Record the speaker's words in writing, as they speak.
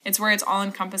It's where it's all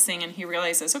encompassing and he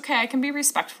realizes, okay, I can be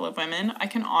respectful of women, I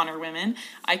can honor women,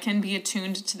 I can be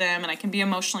attuned to them, and I can be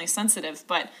emotionally sensitive,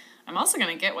 but I'm also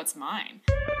going to get what's mine.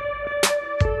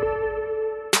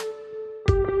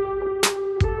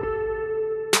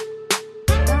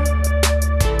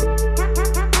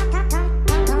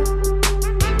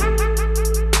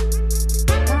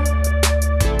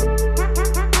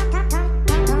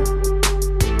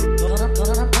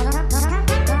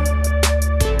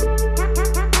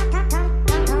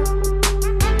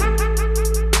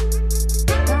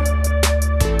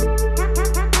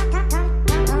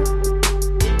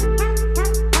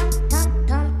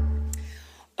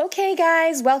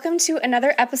 Welcome to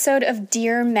another episode of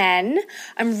Dear Men.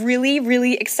 I'm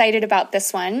really excited about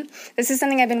this one. This is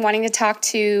something I've been wanting to talk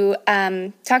to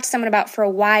someone about for a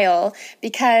while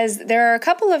because there are a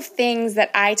couple of things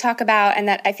that I talk about and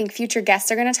that I think future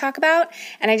guests are going to talk about,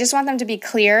 and I just want them to be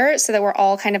clear so that we're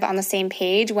all kind of on the same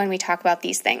page when we talk about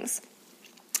these things.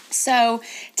 So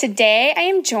today I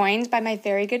am joined by my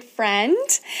very good friend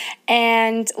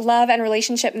and love and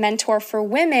relationship mentor for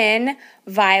women,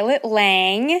 Violet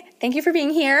Lang. Thank you for being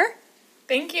here.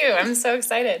 Thank you. I'm so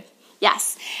excited.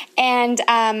 Yes. And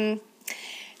today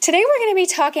we're going to be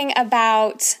talking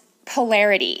about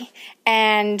polarity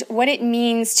and what it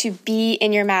means to be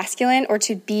in your masculine or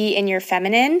to be in your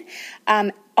feminine.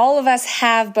 All of us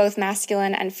have both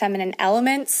masculine and feminine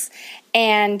elements,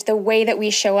 and the way that we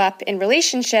show up in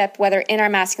relationship, whether in our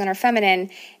masculine or feminine,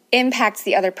 impacts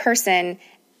the other person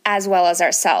as well as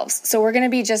ourselves. So we're going to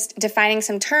be just defining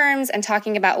some terms and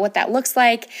talking about what that looks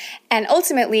like, and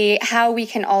ultimately how we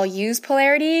can all use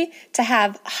polarity to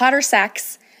have hotter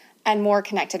sex and more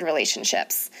connected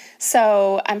relationships.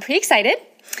 So I'm pretty excited.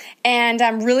 And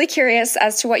I'm really curious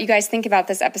as to what you guys think about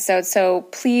this episode. So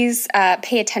please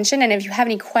pay attention. And if you have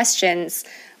any questions,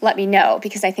 let me know,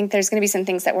 because I think there's going to be some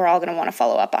things that we're all going to want to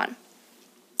follow up on.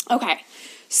 Okay.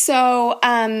 So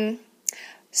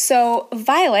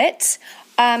Violet,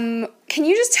 can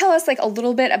you just tell us like a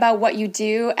little bit about what you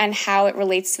do and how it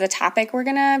relates to the topic we're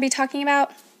going to be talking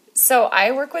about? So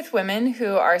I work with women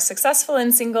who are successful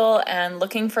and single and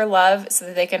looking for love so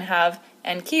that they can have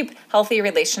and keep healthy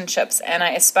relationships. And I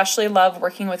especially love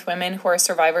working with women who are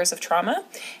survivors of trauma.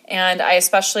 And I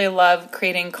especially love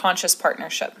creating conscious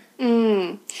partnership.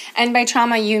 And by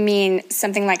trauma, you mean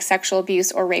something like sexual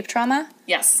abuse or rape trauma?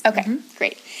 Yes. Okay,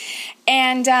 Great.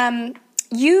 And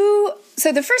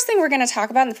so the first thing we're going to talk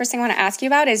about and the first thing I want to ask you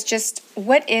about is just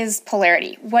what is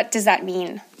polarity? What does that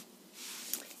mean?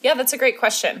 Yeah, that's a great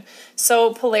question.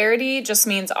 So polarity just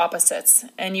means opposites,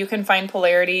 and you can find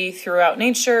polarity throughout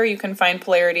nature. You can find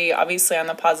polarity, obviously, on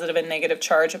the positive and negative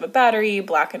charge of a battery,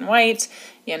 black and white,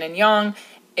 yin and yang.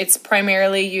 It's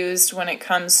primarily used when it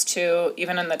comes to,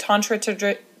 even in the Tantra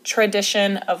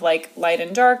tradition of like light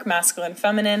and dark, masculine,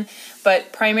 feminine,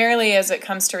 but primarily as it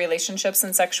comes to relationships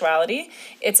and sexuality,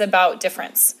 it's about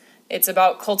difference. It's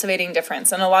about cultivating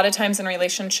difference. And a lot of times in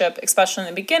relationship, especially in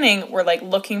the beginning, we're like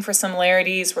looking for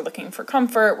similarities, we're looking for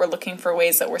comfort, we're looking for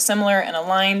ways that we're similar and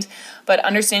aligned. But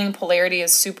understanding polarity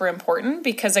is super important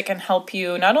because it can help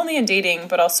you not only in dating,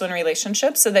 but also in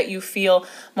relationships so that you feel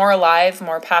more alive,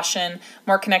 more passion,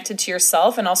 more connected to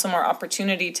yourself, and also more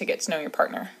opportunity to get to know your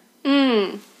partner.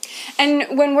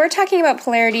 And when we're talking about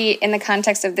polarity in the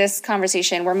context of this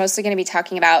conversation, we're mostly going to be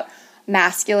talking about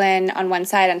masculine on one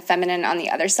side and feminine on the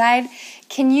other side.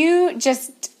 Can you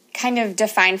just kind of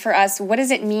define for us, what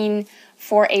does it mean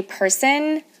for a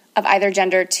person of either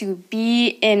gender to be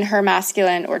in her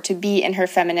masculine or to be in her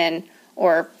feminine,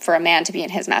 or for a man to be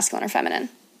in his masculine or feminine?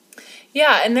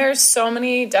 Yeah, and there's so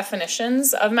many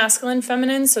definitions of masculine,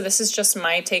 feminine, so this is just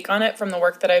my take on it from the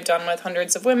work that I've done with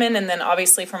hundreds of women, and then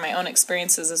obviously from my own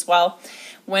experiences as well.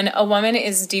 When a woman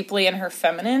is deeply in her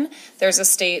feminine, there's a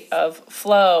state of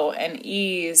flow and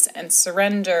ease and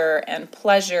surrender and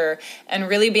pleasure and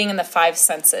really being in the five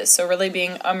senses, so really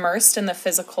being immersed in the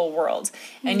physical world.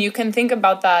 And you can think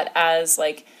about that as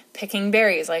like picking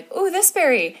berries, like, oh, this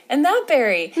berry and that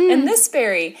berry and this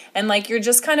berry. And like you're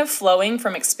just kind of flowing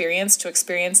from experience to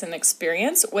experience and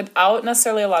experience without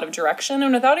necessarily a lot of direction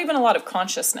and without even a lot of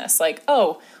consciousness. Like,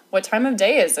 oh, what time of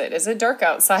day is it? Is it dark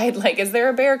outside? Like, is there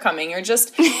a bear coming?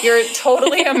 You're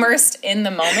totally immersed in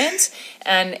the moment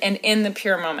and in the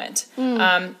pure moment.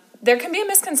 There can be a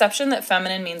misconception that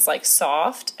feminine means like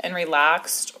soft and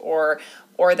relaxed or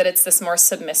that it's this more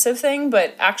submissive thing,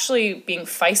 but actually being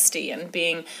feisty and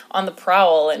being on the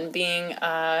prowl and being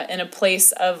in a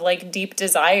place of like deep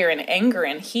desire and anger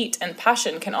and heat and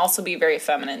passion can also be very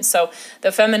feminine. So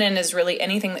the feminine is really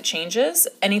anything that changes,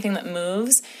 anything that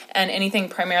moves, and anything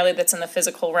primarily that's in the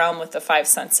physical realm with the five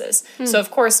senses. So of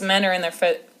course men are in their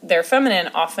their feminine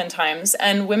oftentimes,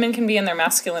 and women can be in their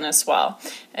masculine as well.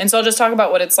 And so I'll just talk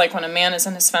about what it's like when a man is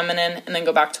in his feminine, and then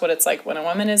go back to what it's like when a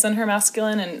woman is in her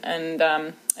masculine,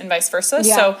 and vice versa.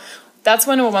 Yeah. So that's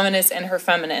when a woman is in her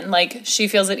feminine. Like, she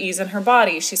feels at ease in her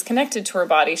body. She's connected to her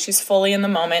body. She's fully in the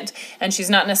moment, and she's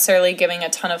not necessarily giving a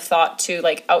ton of thought to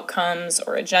like outcomes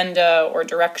or agenda or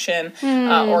direction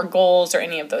or goals or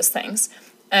any of those things.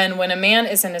 And when a man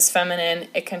is in his feminine,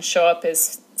 it can show up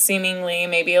as seemingly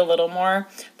maybe a little more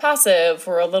passive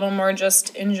or a little more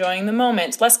just enjoying the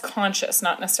moment, less conscious,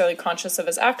 not necessarily conscious of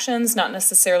his actions, not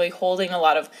necessarily holding a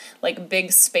lot of like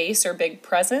big space or big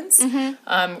presence,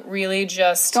 really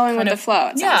just going with the flow,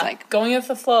 it sounds like. Going with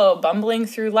the flow, bumbling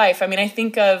through life. I mean, I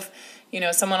think of,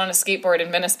 someone on a skateboard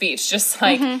in Venice Beach, just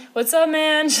like, what's up,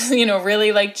 man? Just,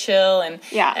 really like chill and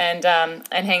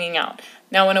hanging out.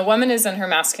 Now, when a woman is in her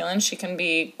masculine, she can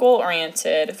be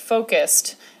goal-oriented,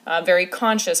 focused, very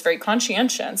conscious, very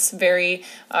conscientious, very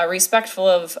respectful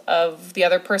of the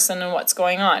other person and what's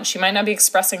going on. She might not be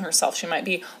expressing herself. She might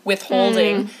be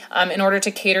withholding in order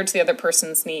to cater to the other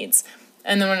person's needs.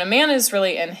 And then when a man is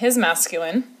really in his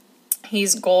masculine,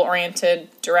 he's goal-oriented,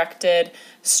 directed,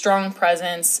 strong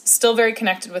presence, still very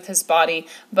connected with his body,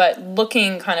 but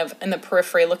looking kind of in the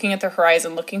periphery, looking at the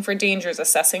horizon, looking for dangers,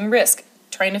 assessing risk,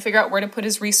 trying to figure out where to put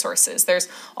his resources. There's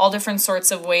all different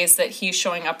sorts of ways that he's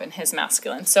showing up in his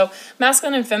masculine. So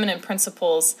masculine and feminine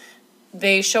principles,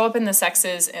 they show up in the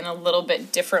sexes in a little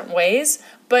bit different ways,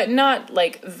 but not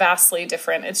like vastly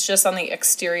different. It's just on the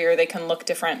exterior, they can look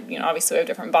different. Obviously we have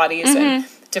different bodies and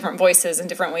different voices and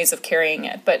different ways of carrying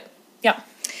it. But yeah.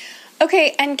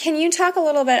 Okay, and can you talk a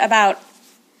little bit about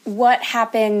what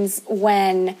happens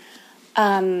when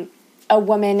a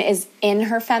woman is in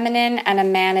her feminine and a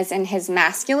man is in his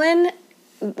masculine?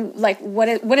 Like, what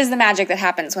is the magic that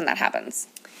happens when that happens?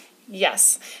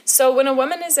 Yes. So when a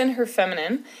woman is in her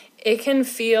feminine, it can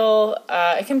feel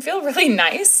really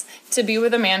nice to be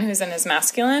with a man who's in his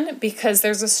masculine, because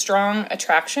there's a strong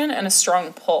attraction and a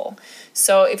strong pull.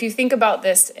 So if you think about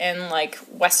this in like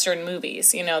Western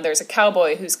movies, there's a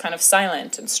cowboy who's kind of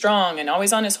silent and strong and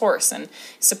always on his horse and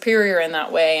superior in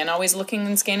that way, and always looking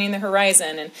and scanning the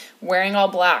horizon and wearing all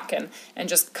black and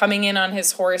just coming in on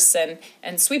his horse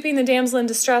and sweeping the damsel in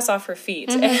distress off her feet.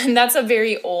 And that's a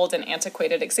very old and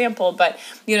antiquated example, but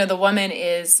the woman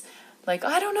is like,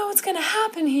 I don't know what's going to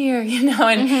happen here,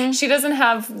 and she doesn't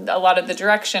have a lot of the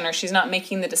direction, or she's not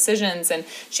making the decisions, and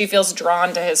she feels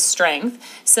drawn to his strength.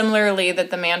 Similarly, that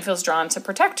the man feels drawn to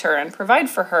protect her and provide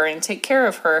for her and take care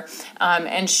of her,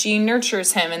 and she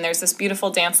nurtures him, and there's this beautiful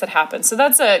dance that happens. So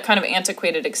that's a kind of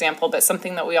antiquated example, but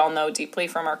something that we all know deeply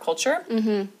from our culture.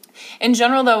 In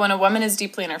general, though, when a woman is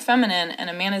deeply in her feminine and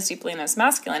a man is deeply in his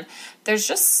masculine, there's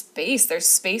just space. There's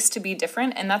space to be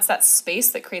different, and that's that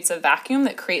space that creates a vacuum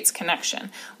that creates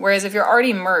connection. Whereas if you're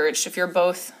already merged, if you're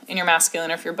both in your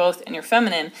masculine or if you're both in your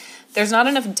feminine, there's not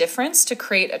enough difference to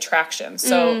create attraction.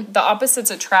 So the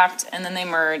opposites attract, and then they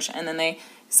merge, and then they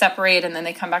separate, and then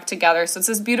they come back together. So it's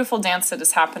this beautiful dance that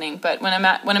is happening. But when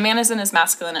a man is in his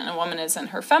masculine and a woman is in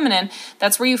her feminine,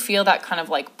 that's where you feel that kind of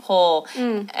like pull.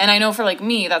 And I know for like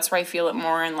me, that's where I feel it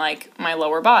more in like my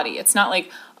lower body. It's not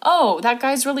like, oh, that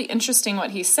guy's really interesting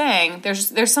what he's saying.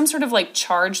 There's some sort of like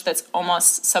charge that's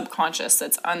almost subconscious,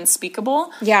 that's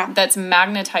unspeakable. Yeah. That's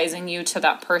magnetizing you to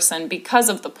that person because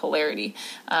of the polarity.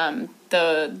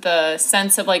 The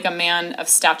sense of like a man of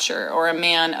stature or a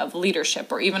man of leadership,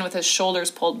 or even with his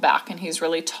shoulders pulled back and he's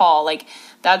really tall, like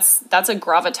that's a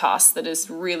gravitas that is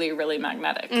really, really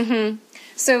magnetic.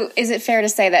 So is it fair to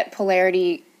say that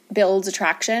polarity builds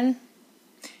attraction?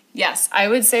 Yes, I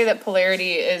would say that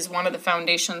polarity is one of the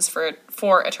foundations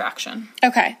for attraction.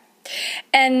 Okay.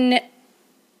 And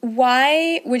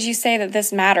why would you say that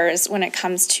this matters when it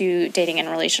comes to dating and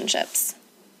relationships?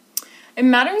 It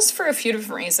matters for a few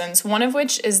different reasons, one of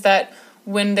which is that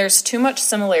when there's too much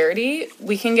similarity,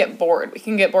 we can get bored. We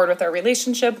can get bored with our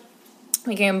relationship.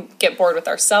 We can get bored with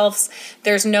ourselves.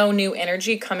 There's no new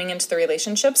energy coming into the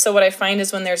relationship. So what I find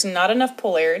is when there's not enough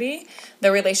polarity,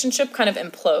 the relationship kind of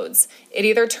implodes. It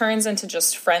either turns into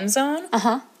just friend zone,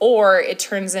 or it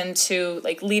turns into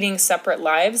like leading separate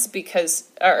lives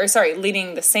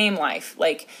leading the same life,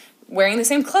 like wearing the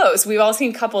same clothes. We've all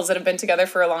seen couples that have been together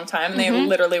for a long time, and they're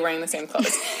literally wearing the same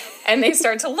clothes. And they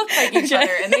start to look like each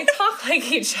other, and they talk like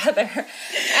each other.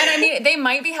 And I mean, they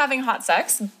might be having hot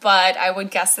sex, but I would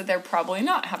guess that they're probably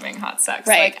not having hot sex.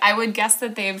 Right. Like, I would guess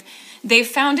that they've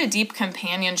found a deep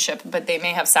companionship, but they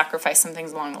may have sacrificed some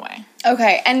things along the way.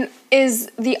 Okay, and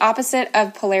is the opposite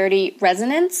of polarity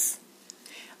resonance?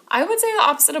 I would say the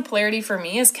opposite of polarity for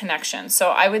me is connection.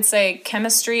 So I would say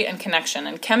chemistry and connection.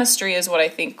 And chemistry is what I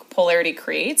think polarity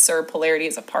creates, or polarity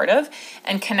is a part of.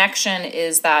 And connection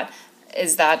is that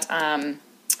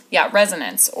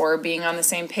resonance, or being on the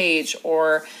same page,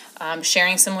 or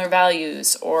sharing similar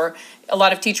values. Or a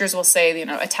lot of teachers will say,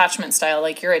 attachment style.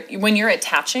 Like when you're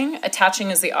attaching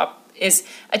is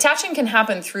attaching can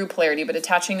happen through polarity, but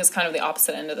attaching is kind of the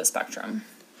opposite end of the spectrum.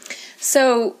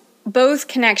 So both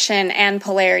connection and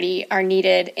polarity are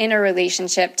needed in a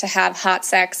relationship to have hot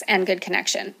sex and good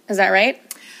connection. Is that right?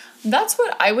 That's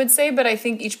what I would say, but I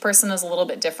think each person is a little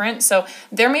bit different. So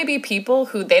there may be people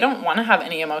who they don't want to have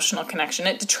any emotional connection.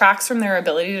 It detracts from their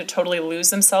ability to totally lose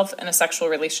themselves in a sexual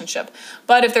relationship.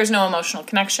 But if there's no emotional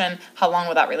connection, how long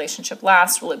will that relationship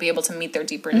last? Will it be able to meet their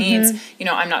deeper needs?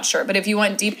 I'm not sure. But if you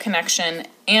want deep connection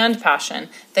and passion,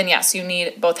 then yes, you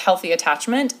need both healthy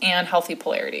attachment and healthy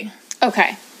polarity.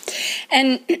 Okay.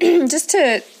 And just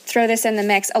to throw this in the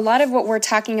mix, a lot of what we're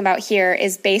talking about here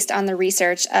is based on the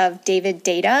research of David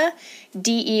Deida,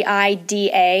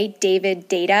 D-E-I-D-A, David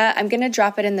Deida. I'm going to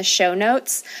drop it in the show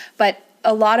notes, but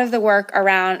a lot of the work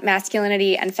around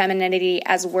masculinity and femininity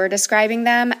as we're describing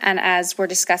them and as we're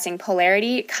discussing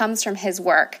polarity comes from his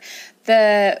work.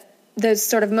 The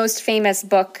sort of most famous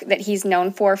book that he's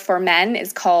known for men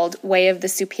is called Way of the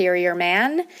Superior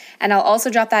Man, and I'll also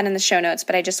drop that in the show notes,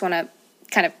 but I just want to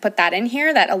kind of put that in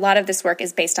here, that a lot of this work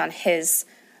is based on his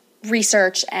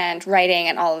research and writing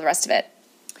and all of the rest of it.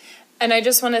 And I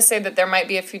just want to say that there might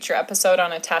be a future episode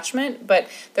on attachment, but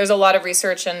there's a lot of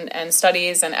research and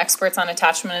studies and experts on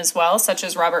attachment as well, such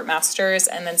as Robert Masters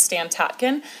and then Stan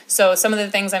Tatkin. So some of the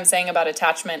things I'm saying about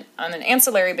attachment on an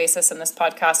ancillary basis in this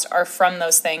podcast are from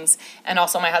those things. And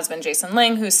also my husband, Jason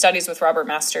Ling, who studies with Robert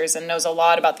Masters and knows a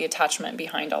lot about the attachment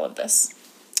behind all of this.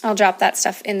 I'll drop that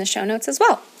stuff in the show notes as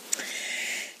well.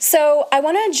 So I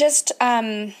want to just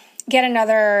get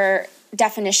another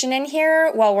definition in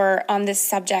here while we're on this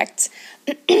subject.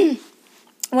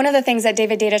 One of the things that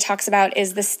David Deida talks about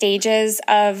is the stages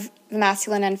of the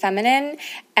masculine and feminine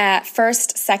at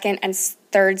first, second, and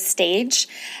third stage.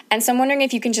 And so I'm wondering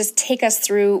if you can just take us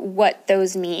through what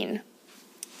those mean.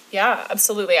 Yeah,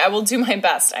 absolutely. I will do my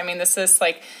best. I mean, this is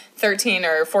like 13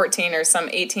 or 14 or some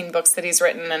 18 books that he's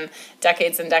written and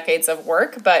decades of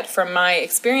work. But from my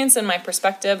experience and my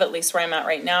perspective, at least where I'm at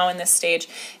right now in this stage,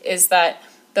 is that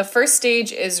the first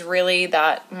stage is really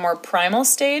that more primal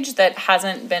stage that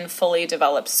hasn't been fully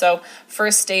developed. So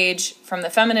first stage from the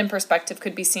feminine perspective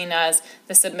could be seen as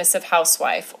the submissive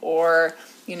housewife, or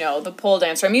the pole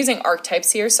dancer. I'm using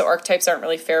archetypes here, so archetypes aren't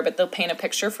really fair, but they'll paint a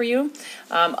picture for you.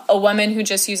 A woman who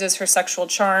just uses her sexual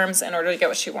charms in order to get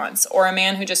what she wants, or a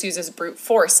man who just uses brute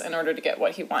force in order to get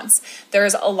what he wants.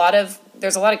 There's a lot of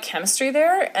chemistry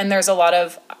there, and there's a lot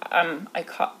of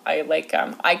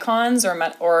icons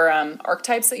or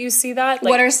archetypes that you see that.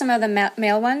 What are some of the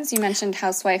male ones? You mentioned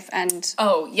housewife and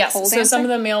oh yes, pole so dancer? Some of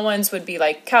the male ones would be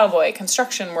like cowboy,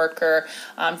 construction worker,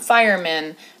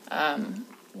 fireman.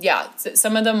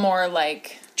 Some of the more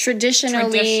like traditional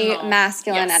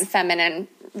masculine and feminine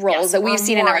roles that we've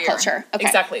seen in our culture. Okay.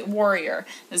 Exactly. Warrior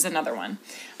is another one.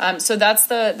 So that's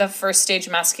the first stage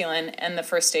masculine and the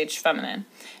first stage feminine.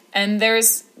 And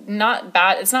there's not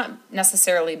bad, it's not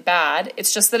necessarily bad,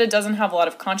 it's just that it doesn't have a lot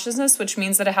of consciousness, which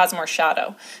means that it has more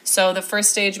shadow. So the first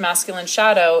stage masculine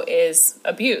shadow is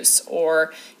abuse,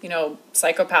 or,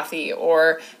 psychopathy,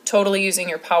 or totally using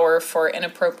your power for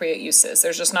inappropriate uses.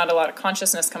 There's just not a lot of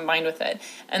consciousness combined with it.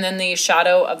 And then the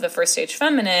shadow of the first stage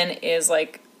feminine is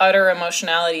like utter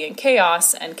emotionality and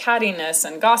chaos and cattiness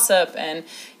and gossip and,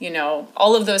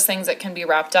 all of those things that can be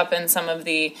wrapped up in some of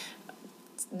the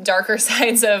darker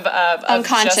sides of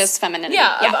unconscious femininity.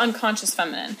 Of unconscious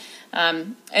feminine.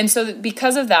 And so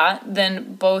because of that,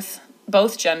 then both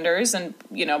genders and,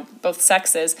 both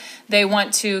sexes, they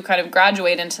want to kind of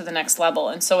graduate into the next level.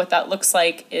 And so what that looks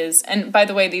like is, and by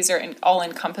the way, these are all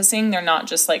encompassing. They're not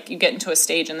just like you get into a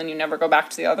stage and then you never go back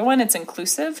to the other one. It's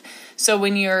inclusive. So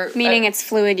when you're... Meaning it's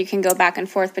fluid, you can go back and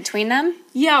forth between them?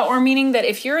 Yeah, or meaning that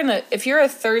if you're a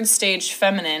third stage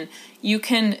feminine, you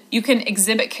can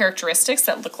exhibit characteristics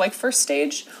that look like first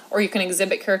stage, or you can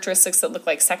exhibit characteristics that look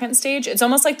like second stage. It's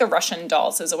almost like the Russian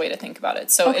dolls is a way to think about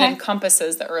it. So It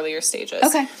encompasses the earlier stages.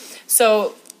 Okay.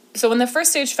 So when the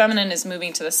first stage feminine is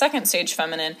moving to the second stage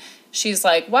feminine, she's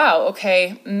like, wow,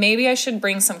 okay, maybe I should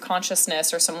bring some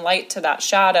consciousness or some light to that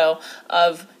shadow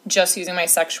of just using my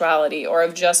sexuality, or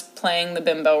of just playing the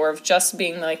bimbo, or of just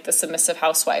being like the submissive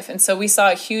housewife. And so we saw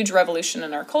a huge revolution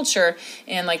in our culture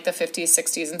in like the 50s,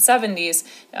 60s, and 70s,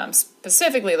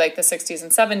 specifically like the 60s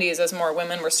and 70s, as more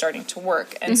women were starting to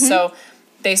work. And so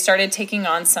they started taking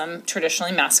on some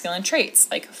traditionally masculine traits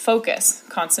like focus,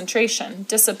 concentration,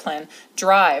 discipline,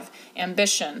 drive,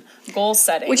 ambition, goal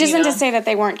setting. Which isn't to say that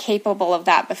they weren't capable of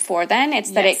that before then.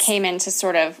 It's that it Yes. came into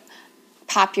sort of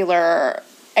popular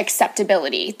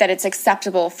acceptability, that it's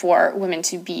acceptable for women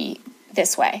to be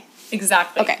this way.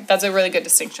 Exactly. Okay. That's a really good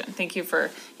distinction. Thank you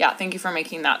for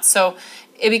making that. So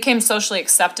it became socially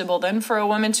acceptable then for a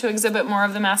woman to exhibit more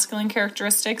of the masculine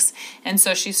characteristics. And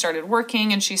so she started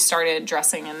working and she started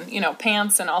dressing in,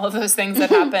 pants and all of those things that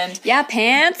happened. Yeah,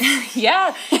 pants.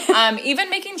 Yeah. Even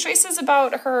making choices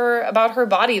about her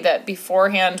body that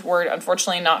beforehand were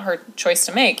unfortunately not her choice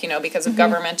to make, because of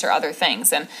government or other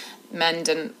things. And men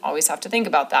didn't always have to think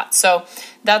about that. So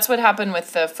that's what happened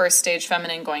with the first stage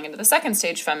feminine going into the second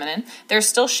stage feminine. There's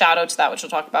still shadow to that, which we'll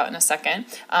talk about in a second,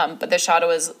 but the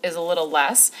shadow is a little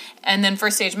less. And then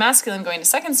first stage masculine going to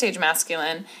second stage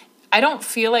masculine, I don't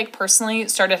feel like personally it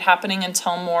started happening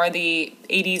until more the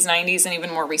 80s, 90s, and even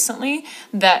more recently,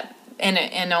 that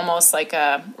in almost like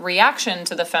a reaction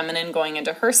to the feminine going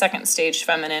into her second stage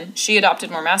feminine, she adopted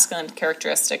more masculine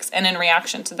characteristics. And in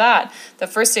reaction to that, the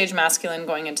first stage masculine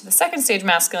going into the second stage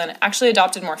masculine actually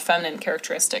adopted more feminine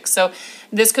characteristics. So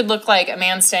this could look like a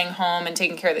man staying home and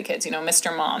taking care of the kids,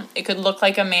 Mr. Mom. It could look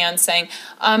like a man saying,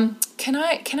 can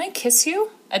I kiss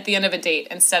you at the end of a date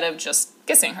instead of just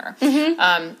kissing her?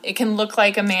 It can look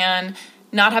like a man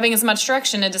not having as much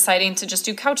direction and deciding to just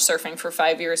do couch surfing for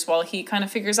 5 years while he kind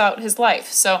of figures out his life.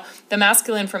 So the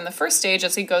masculine from the first stage,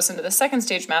 as he goes into the second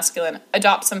stage masculine,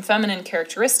 adopts some feminine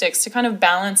characteristics to kind of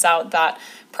balance out that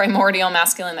primordial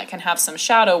masculine that can have some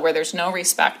shadow where there's no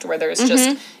respect, where there's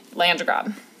just land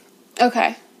grab.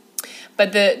 Okay.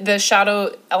 But the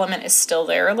shadow element is still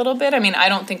there a little bit. I mean, I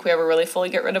don't think we ever really fully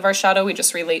get rid of our shadow. We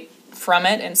just relate from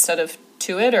it instead of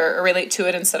to it, or relate to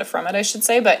it instead of from it, I should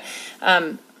say. But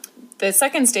the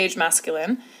second stage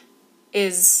masculine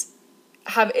is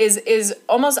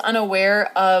almost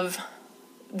unaware of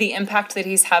the impact that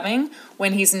he's having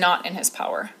when he's not in his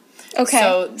power. Okay.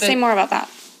 So say more about that.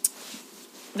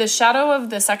 The shadow of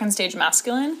the second stage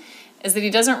masculine is that he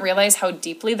doesn't realize how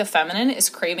deeply the feminine is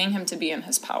craving him to be in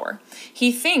his power.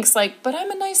 He thinks but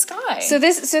I'm a nice guy. So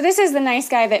this is the nice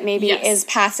guy that maybe is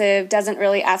passive, doesn't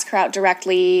really ask her out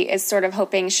directly, is sort of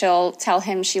hoping she'll tell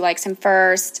him she likes him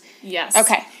first. Yes.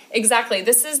 Okay. Exactly.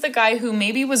 This is the guy who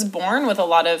maybe was born with a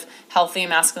lot of healthy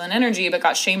masculine energy, but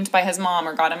got shamed by his mom,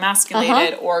 or got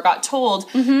emasculated, or got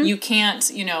told you can't,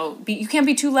 you can't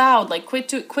be too loud. Like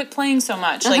quit playing so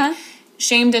much. Like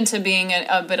shamed into being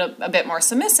a bit more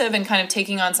submissive and kind of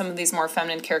taking on some of these more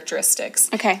feminine characteristics.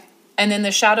 Okay. And then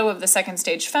the shadow of the second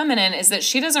stage feminine is that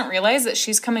she doesn't realize that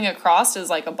she's coming across as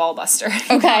like a ball buster.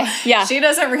 Okay, yeah. She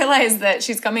doesn't realize that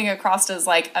she's coming across as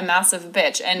like a massive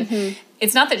bitch. And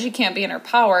it's not that she can't be in her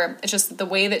power. It's just that the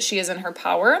way that she is in her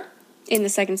power in the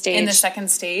second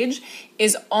stage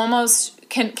is almost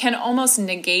can almost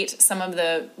negate some of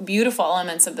the beautiful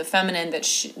elements of the feminine that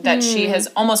she has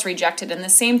almost rejected. And the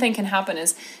same thing can happen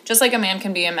is just like a man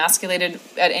can be emasculated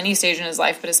at any stage in his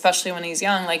life, but especially when he's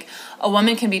young, like a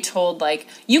woman can be told like,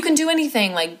 you can do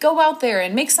anything, like go out there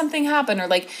and make something happen, or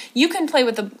like you can play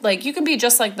with you can be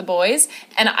just like the boys.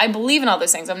 And I believe in all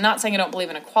those things. I'm not saying I don't believe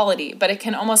in equality, but it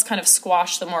can almost kind of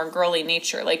squash the more girly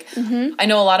nature. Like I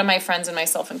know a lot of my friends, and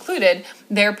myself included,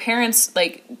 their parents,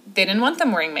 like, they didn't want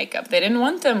them wearing makeup. They didn't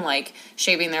want them, like,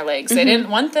 shaving their legs. They didn't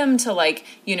want them to, like,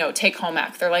 take home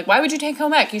ec. They're like, why would you take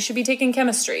home ec? You should be taking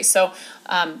chemistry. So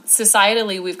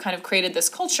societally, we've kind of created this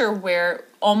culture where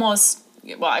almost,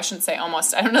 well, I shouldn't say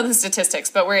almost, I don't know the statistics,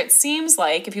 but where it seems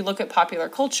like, if you look at popular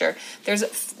culture,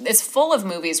 it's full of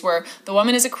movies where the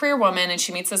woman is a career woman and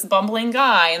she meets this bumbling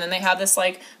guy, and then they have this,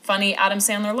 like, funny Adam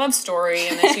Sandler love story,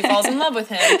 and then she falls in love with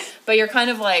him. But you're kind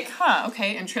of like,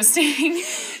 okay, interesting.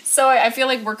 So I feel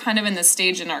like we're kind of in this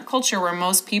stage in our culture where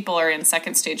most people are in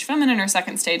second stage feminine or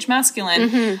second stage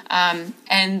masculine.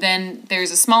 And then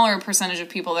there's a smaller percentage of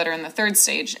people that are in the third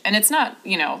stage. And it's not,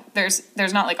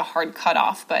 there's not like a hard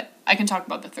cutoff, but I can talk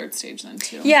about the third stage then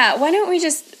too. Yeah, why don't we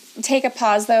just take a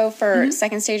pause though for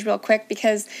second stage real quick,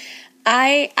 because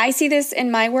I see this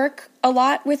in my work a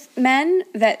lot with men,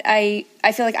 that I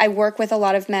feel like I work with a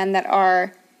lot of men that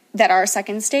are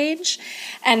second stage.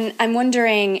 And I'm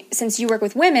wondering, since you work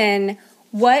with women,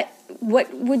 what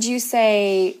would you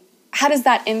say, how does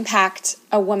that impact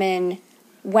a woman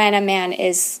when a man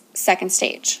is second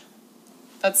stage?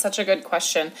 That's such a good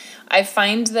question. I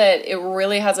find that it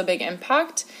really has a big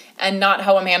impact, and not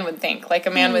how a man would think. Like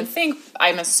a man would think,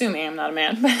 I'm assuming, I'm not a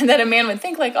man, but that a man would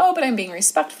think like, oh, but I'm being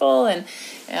respectful, and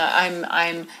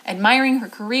I'm admiring her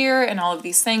career and all of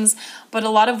these things. But a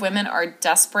lot of women are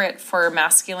desperate for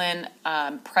masculine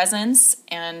presence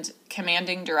and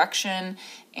commanding direction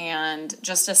and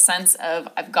just a sense of,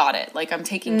 I've got it. Like, I'm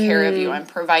taking care of you. I'm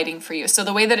providing for you. So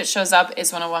the way that it shows up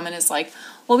is when a woman is like,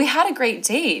 well, we had a great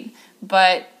date,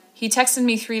 but he texted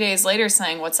me 3 days later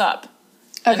saying, what's up?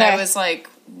 Okay. And I was like,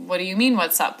 what do you mean,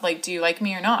 what's up? Like, do you like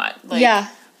me or not? Like,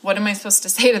 what am I supposed to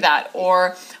say to that?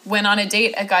 Or when on a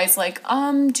date, a guy's like,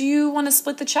 do you want to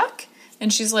split the check?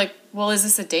 And she's like, well, is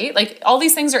this a date? Like, all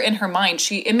these things are in her mind.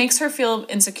 It makes her feel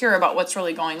insecure about what's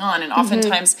really going on. And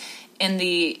oftentimes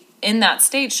in that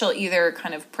state, she'll either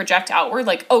kind of project outward,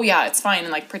 like, oh yeah, it's fine,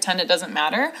 and like pretend it doesn't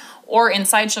matter. Or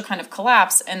inside she'll kind of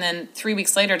collapse, and then 3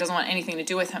 weeks later doesn't want anything to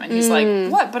do with him. And he's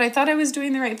like, what? But I thought I was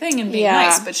doing the right thing and being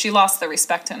nice. But she lost the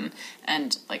respect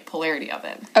and like polarity of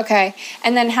it. Okay.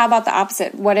 And then how about the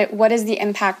opposite? What is the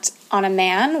impact on a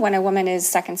man when a woman is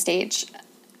second stage?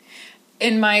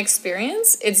 In my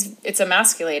experience, it's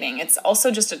emasculating. It's also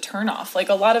just a turnoff. Like,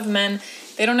 a lot of men,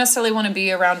 they don't necessarily want to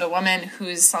be around a woman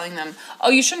who's telling them, oh,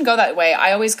 you shouldn't go that way.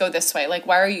 I always go this way. Like,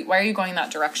 why are you going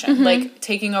that direction? Like,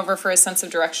 taking over for his sense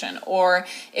of direction. Or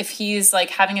if he's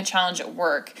like having a challenge at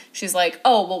work, she's like,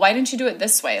 oh, well, why didn't you do it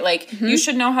this way? Like, you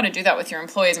should know how to do that with your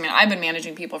employees. I mean, I've been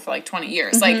managing people for like 20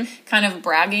 years. Like, kind of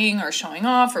bragging or showing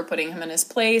off or putting him in his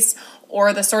place.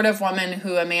 Or the sort of woman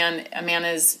who a man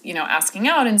is, asking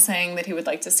out and saying that he would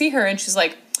like to see her, and she's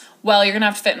like, well, you're going to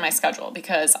have to fit in my schedule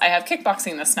because I have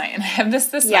kickboxing this night and I have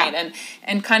this night,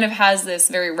 and kind of has this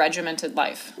very regimented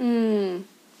life.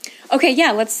 Okay,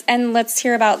 yeah, let's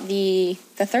hear about the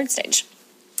third stage.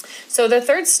 So the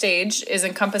third stage is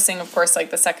encompassing, of course, like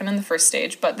the second and the first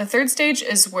stage, but the third stage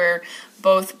is where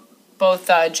both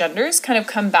genders kind of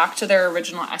come back to their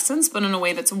original essence, but in a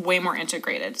way that's way more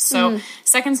integrated. So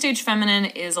second stage feminine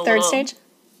is a little... Third stage?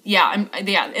 Yeah.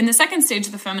 In the second stage,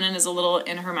 the feminine is a little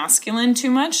in her masculine too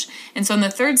much. And so in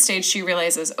the third stage, she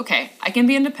realizes, okay, I can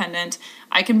be independent.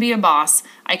 I can be a boss.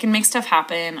 I can make stuff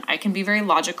happen. I can be very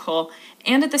logical.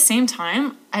 And at the same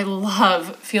time, I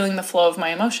love feeling the flow of my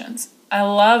emotions. I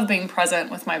love being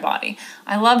present with my body.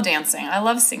 I love dancing. I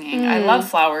love singing. I love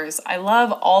flowers. I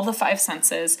love all the five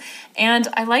senses. And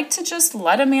I like to just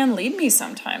let a man lead me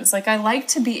sometimes. Like, I like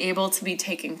to be able to be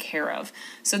taken care of.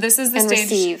 So this is the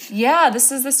stage. Receive. Yeah,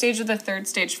 this is the stage of the third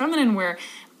stage feminine where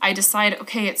I decide,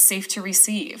 okay, it's safe to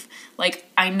receive. Like,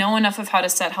 I know enough of how to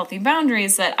set healthy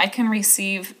boundaries that I can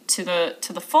receive to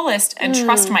the fullest and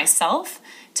trust myself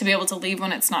to be able to leave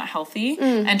when it's not healthy,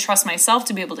 and trust myself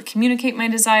to be able to communicate my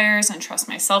desires, and trust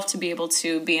myself to be able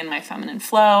to be in my feminine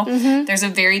flow. There's a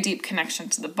very deep connection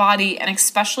to the body, and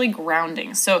especially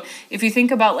grounding. So if you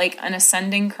think about like an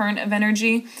ascending current of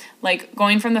energy, like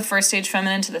going from the first stage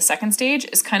feminine to the second stage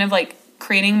is kind of like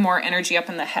creating more energy up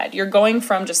in the head. You're going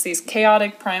from just these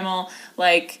chaotic, primal,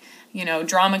 like,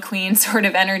 drama queen sort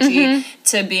of energy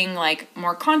to being like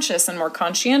more conscious and more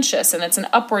conscientious. And it's an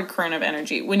upward current of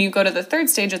energy. When you go to the third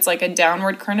stage, it's like a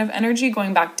downward current of energy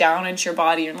going back down into your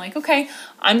body. You're like, okay,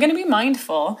 I'm going to be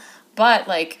mindful, but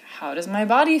like, how does my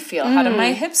body feel? How do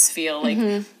my hips feel?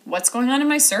 Like, what's going on in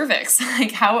my cervix?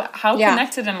 Like, how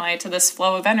connected am I to this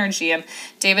flow of energy? And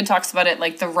David talks about it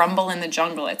like the rumble in the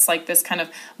jungle. It's like this kind of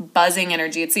buzzing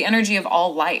energy. It's the energy of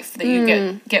all life that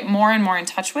you get more and more in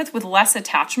touch with less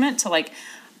attachment to like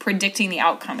predicting the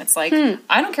outcome. It's like,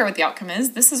 I don't care what the outcome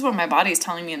is. This is what my body is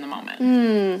telling me in the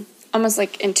moment. Almost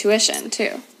like intuition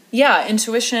too. Yeah,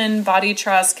 intuition, body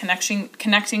trust,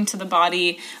 connecting to the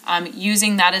body,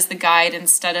 using that as the guide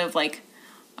instead of like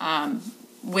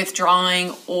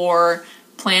withdrawing or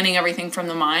planning everything from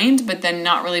the mind, but then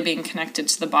not really being connected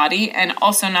to the body. And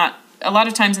also not, a lot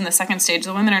of times in the second stage,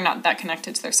 the women are not that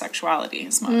connected to their sexuality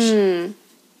as much.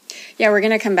 Yeah, we're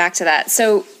going to come back to that.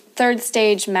 So third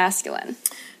stage masculine.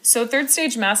 So third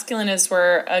stage masculine is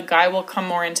where a guy will come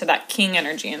more into that king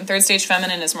energy. And third stage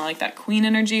feminine is more like that queen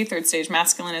energy. Third stage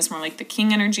masculine is more like the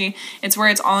king energy. It's where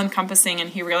it's all encompassing and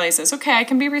he realizes, okay, I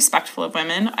can be respectful of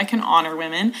women. I can honor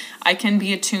women. I can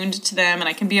be attuned to them and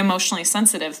I can be emotionally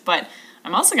sensitive, but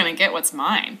I'm also going to get what's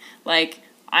mine. Like,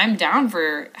 I'm down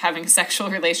for having a sexual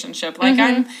relationship. Like,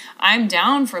 I'm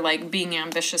down for, like, being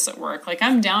ambitious at work. Like,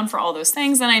 I'm down for all those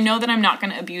things. And I know that I'm not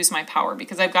going to abuse my power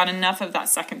because I've got enough of that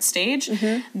second stage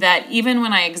that even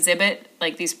when I exhibit,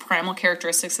 like, these primal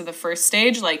characteristics of the first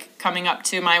stage, like coming up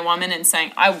to my woman and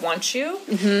saying, I want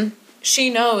you, she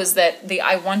knows that the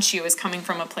I want you is coming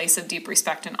from a place of deep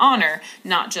respect and honor,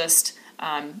 not just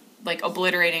like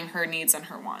obliterating her needs and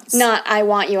her wants. Not I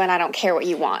want you and I don't care what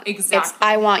you want. Exactly. It's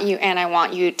I want you and I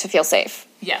want you to feel safe.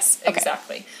 Yes,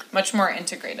 exactly. Much more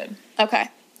integrated. Okay.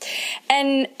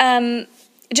 And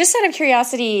just out of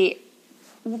curiosity,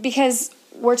 because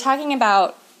we're talking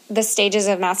about the stages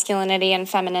of masculinity and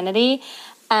femininity,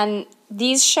 and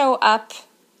these show up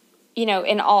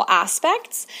in all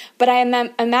aspects, but I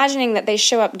am imagining that they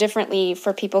show up differently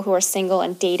for people who are single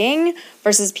and dating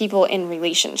versus people in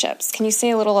relationships. Can you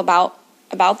say a little about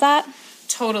that?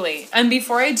 Totally. And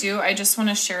before I do, I just want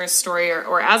to share a story,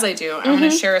 or as I do, I want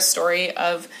to share a story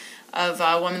of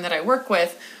a woman that I work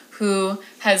with who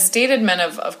has dated men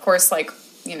of course, like,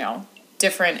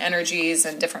 different energies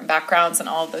and different backgrounds and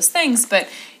all of those things, but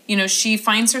she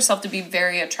finds herself to be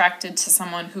very attracted to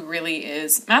someone who really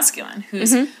is masculine,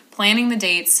 who's planning the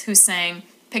dates, who's saying,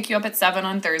 pick you up at 7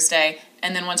 on Thursday.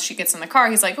 And then once she gets in the car,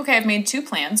 he's like, okay, I've made 2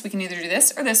 plans. We can either do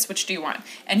this or this. Which do you want?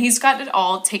 And he's got it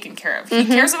all taken care of. He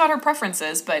cares about her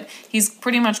preferences, but he's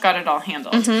pretty much got it all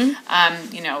handled.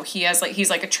 He's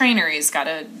like a trainer. He's got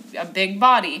a big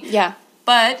body. Yeah.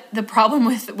 But the problem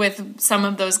with some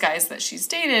of those guys that she's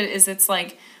dated is it's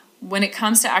like, when it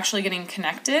comes to actually getting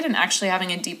connected and actually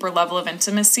having a deeper level of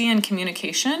intimacy and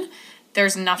communication,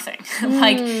 there's nothing.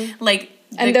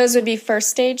 And those would be first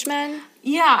stage men?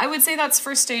 Yeah, I would say that's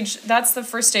first stage. That's the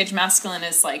first stage masculine,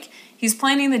 is like, he's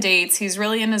planning the dates, he's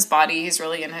really in his body, he's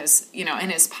really in his, in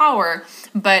his power,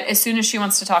 but as soon as she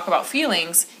wants to talk about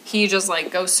feelings, he just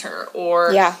like ghosts her,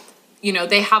 or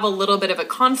they have a little bit of a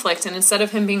conflict, and instead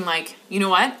of him being like, you know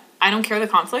what, I don't care the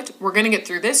conflict, we're going to get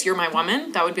through this, you're my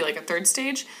woman, that would be like a third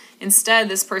stage. Instead,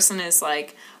 this person is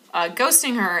like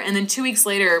ghosting her, and then 2 weeks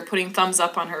later putting thumbs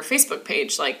up on her Facebook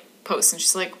page, like, post, and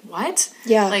she's like, what?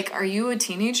 Yeah. Like, are you a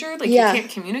teenager? Like, you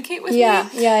can't communicate with me?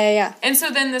 Yeah. And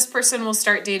so then this person will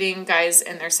start dating guys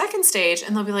in their second stage,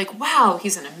 and they'll be like, wow,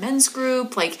 he's in a men's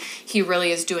group, like, he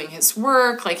really is doing his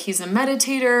work, like, he's a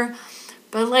meditator,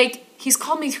 but, like, he's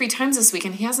called me 3 times this week,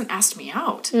 and he hasn't asked me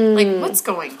out. Like, what's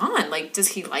going on? Like, does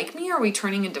he like me? Are we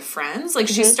turning into friends? Like,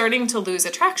 she's starting to lose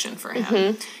attraction for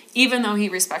him, even though he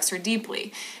respects her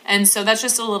deeply. And so that's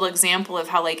just a little example of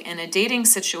how, like, in a dating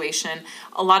situation,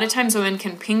 a lot of times women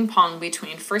can ping pong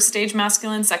between first stage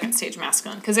masculine, second stage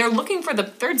masculine, because they're looking for the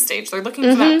third stage. They're looking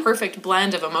for that perfect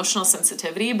blend of emotional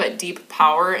sensitivity, but deep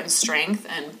power and strength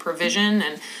and provision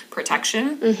and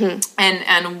protection.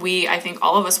 And we, I think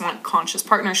all of us want conscious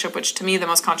partnership, which to me, the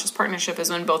most conscious partnership is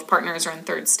when both partners are in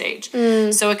third stage.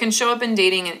 So it can show up in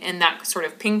dating in that sort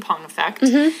of ping pong effect.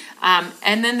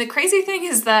 And then the crazy thing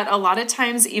is that a lot of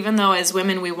times, even though as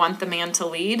women we want the man to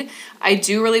lead, I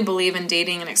do really believe in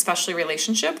dating, and especially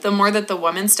relationship, the more that the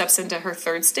woman steps into her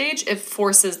third stage, it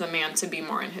forces the man to be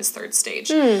more in his third stage.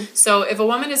 So if a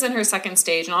woman is in her second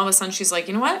stage and all of a sudden she's like,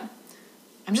 you know what?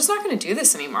 I'm just not going to do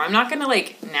this anymore. I'm not going to,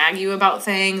 like, nag you about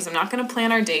things. I'm not going to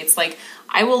plan our dates. Like,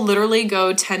 I will literally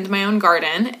go tend my own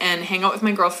garden and hang out with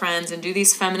my girlfriends and do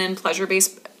these feminine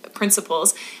pleasure-based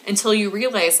principles until you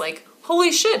realize, like,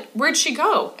 holy shit, where'd she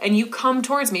go? And you come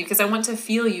towards me because I want to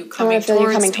feel you coming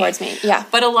towards me. Yeah.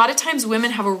 But a lot of times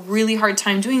women have a really hard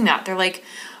time doing that. They're like,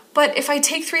 but if I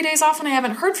take 3 days off and I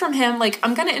haven't heard from him, like,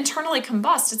 I'm going to internally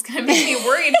combust. It's going to make me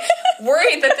worried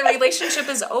that the relationship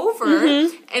is over.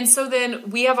 And so then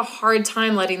we have a hard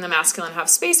time letting the masculine have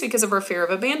space because of our fear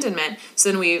of abandonment.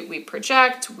 So then we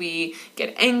project, we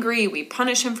get angry, we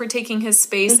punish him for taking his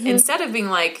space instead of being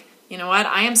like, you know what,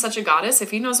 I am such a goddess.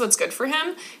 If he knows what's good for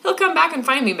him, he'll come back and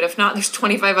find me. But if not, there's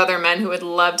 25 other men who would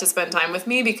love to spend time with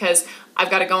me because I've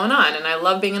got it going on and I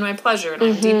love being in my pleasure and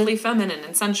I'm deeply feminine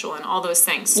and sensual and all those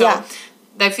things. So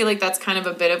I feel like that's kind of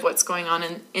a bit of what's going on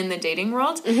in the dating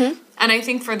world. And I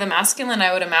think for the masculine,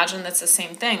 I would imagine that's the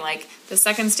same thing. Like, the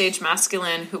second stage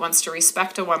masculine who wants to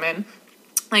respect a woman,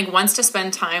 like, wants to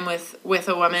spend time with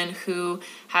a woman who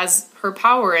has her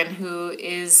power and who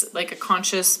is, like, a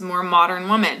conscious, more modern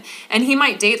woman. And he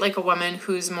might date, like, a woman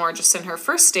who's more just in her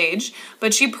first stage,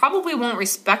 but she probably won't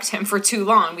respect him for too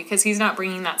long because he's not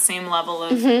bringing that same level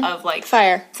of like,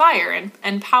 fire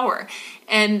and power.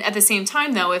 And at the same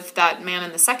time, though, if that man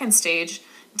in the second stage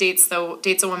dates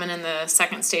a woman in the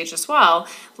second stage as well,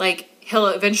 like, he'll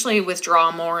eventually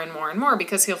withdraw more and more and more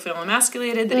because he'll feel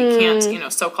emasculated, that he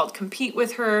can't, so-called compete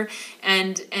with her.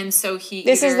 And so he...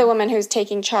 This is the woman who's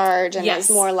taking charge and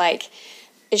is more like...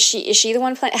 Is she the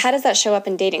one planning? How does that show up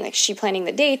in dating? Like, is she planning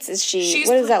the dates?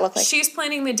 What does that look like? She's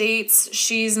planning the dates.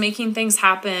 She's making things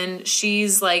happen.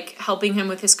 She's, like, helping him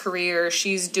with his career.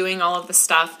 She's doing all of the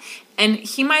stuff. And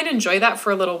he might enjoy that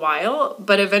for a little while,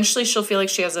 but eventually she'll feel like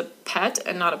she has a pet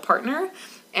and not a partner.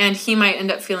 And he might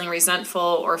end up feeling resentful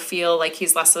or feel like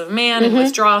he's less of a man and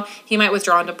withdraw. He might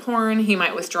withdraw into porn. He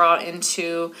might withdraw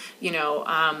into,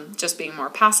 just being more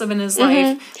passive in his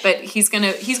life. But he's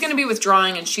gonna be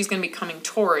withdrawing and she's gonna be coming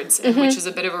towards, which is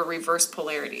a bit of a reverse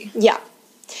polarity. Yeah.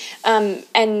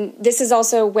 And this is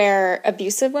also where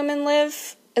abusive women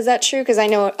live. Is that true? Because I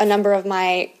know a number of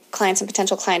my clients and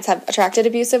potential clients have attracted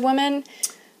abusive women.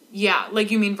 Yeah, like,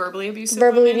 you mean verbally abusive?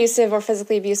 Verbally abusive or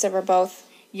physically abusive or both.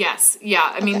 Yes.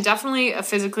 Yeah. I mean, definitely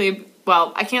physically,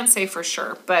 well, I can't say for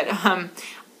sure, but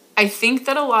I think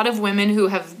that a lot of women who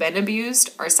have been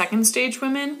abused are second stage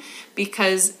women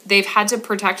because they've had to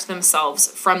protect themselves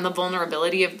from the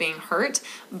vulnerability of being hurt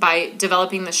by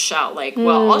developing the shell. Like,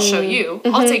 well, I'll show you.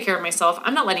 I'll take care of myself.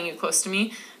 I'm not letting you close to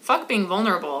me. Fuck being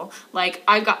vulnerable. Like,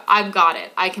 I've got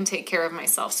it. I can take care of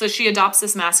myself. So she adopts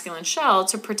this masculine shell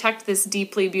to protect this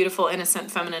deeply beautiful, innocent,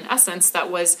 feminine essence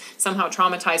that was somehow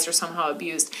traumatized or somehow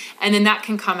abused. And then that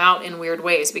can come out in weird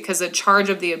ways because the charge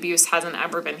of the abuse hasn't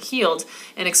ever been healed.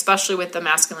 And especially with the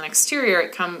masculine exterior,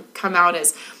 it come out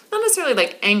as not necessarily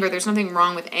like anger. There's nothing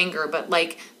wrong with anger, but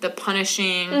like the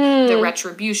punishing, the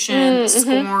retribution, the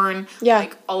scorn,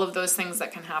 like all of those things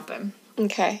that can happen.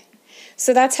 Okay.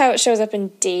 So that's how it shows up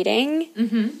in dating.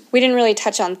 Mm-hmm. We didn't really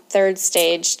touch on third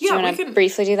stage. Do you want to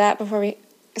briefly do that before we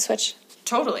switch?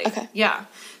 Totally. Okay. Yeah.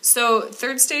 So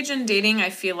third stage in dating, I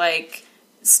feel like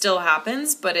still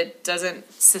happens, but it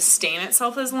doesn't sustain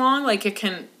itself as long. Like it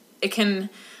can,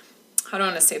 how do I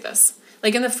want to say this?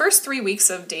 Like in the first 3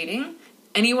 weeks of dating,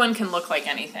 anyone can look like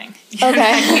anything. You know what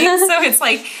I mean? So it's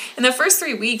like in the first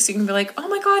 3 weeks, you can be like, oh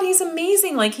my God, he's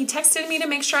amazing. Like he texted me to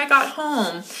make sure I got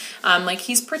home. Like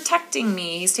he's protecting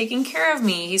me. He's taking care of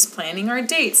me. He's planning our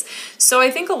dates. So I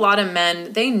think a lot of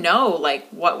men, they know like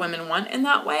what women want in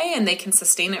that way and they can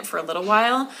sustain it for a little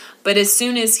while. But as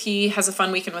soon as he has a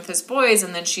fun weekend with his boys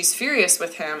and then she's furious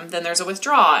with him, then there's a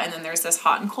withdrawal and then there's this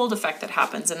hot and cold effect that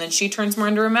happens. And then she turns more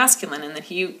into a masculine and then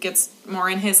he gets more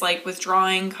in his like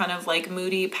withdrawing kind of like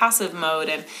moody passive mode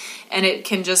and it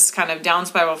can just kind of down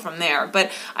spiral from there.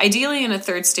 But ideally in a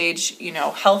third stage, you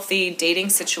know, healthy dating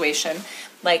situation,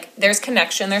 like there's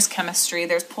connection, there's chemistry,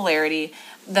 there's polarity.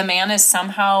 The man is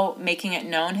somehow making it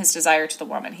known his desire to the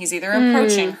woman. He's either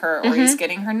approaching her or he's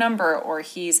getting her number or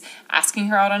he's asking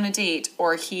her out on a date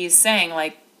or he's saying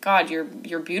like, God,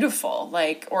 you're beautiful.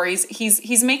 Like, or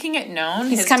he's making it known.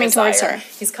 He's coming towards her.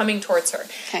 He's coming towards her.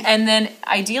 Okay. And then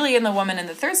ideally in the woman in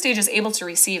the third stage is able to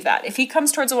receive that. If he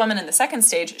comes towards a woman in the second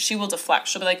stage, she will deflect.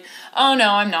 She'll be like, oh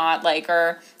no, I'm not, like,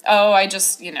 or oh, I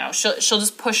just, you know, she'll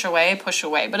just push away.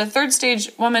 But a third stage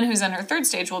woman who's in her third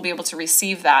stage will be able to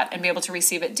receive that and be able to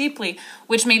receive it deeply,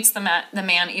 which makes the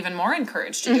man even more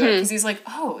encouraged to do it because he's like,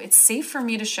 oh, it's safe for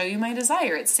me to show you my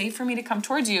desire. It's safe for me to come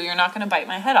towards you. You're not going to bite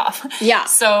my head off. Yeah.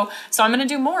 So I'm going to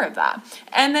do more of that.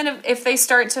 And then if they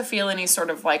start to feel any sort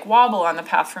of like wobble on the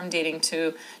path from dating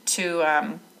to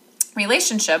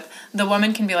relationship, the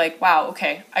woman can be like, wow,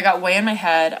 okay, I got way in my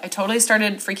head. I totally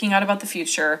started freaking out about the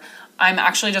future. I'm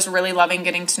actually just really loving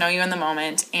getting to know you in the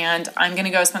moment, and I'm going to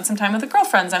go spend some time with the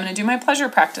girlfriends. I'm going to do my pleasure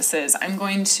practices. I'm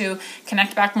going to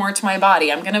connect back more to my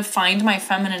body. I'm going to find my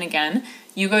feminine again.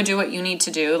 You go do what you need to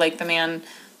do. Like the man,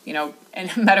 you know, and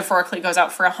metaphorically goes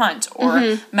out for a hunt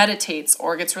or meditates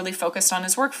or gets really focused on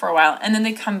his work for a while. And then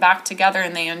they come back together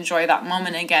and they enjoy that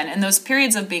moment again. And those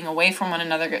periods of being away from one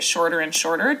another get shorter and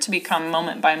shorter to become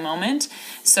moment by moment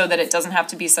so that it doesn't have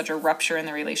to be such a rupture in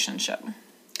the relationship.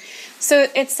 So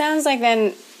it sounds like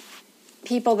then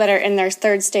people that are in their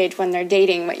third stage when they're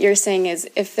dating, what you're saying is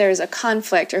if there's a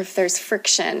conflict or if there's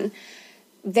friction,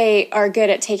 they are good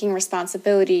at taking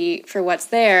responsibility for what's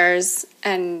theirs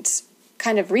and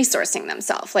kind of resourcing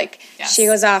themselves. Like she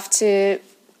goes off to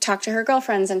talk to her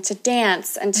girlfriends and to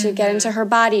dance and to get into her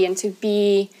body and to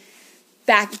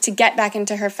get back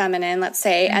into her feminine, let's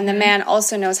say, and the man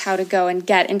also knows how to go and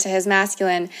get into his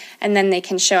masculine, and then they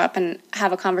can show up and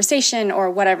have a conversation or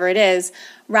whatever it is,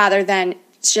 rather than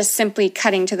just simply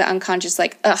cutting to the unconscious,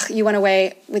 like, ugh, you went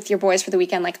away with your boys for the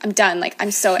weekend, like, I'm done, like,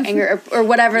 I'm so angry, or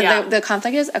whatever the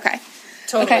conflict is. Okay.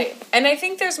 Totally. Okay. And I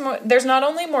think there's not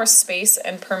only more space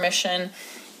and permission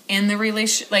in the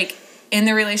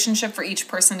relationship for each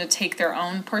person to take their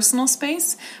own personal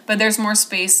space, but there's more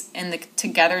space in the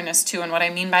togetherness too. And what I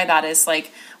mean by that is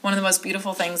like one of the most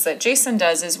beautiful things that Jason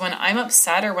does is when I'm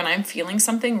upset or when I'm feeling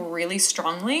something really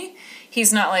strongly,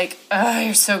 he's not like, oh,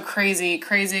 you're so crazy,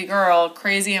 crazy girl,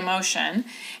 crazy emotion.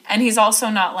 And he's also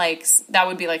not like, that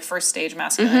would be like first stage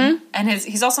masculine. And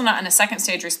he's also not in a second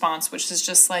stage response, which is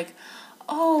just like,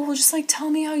 oh, well, just like tell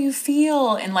me how you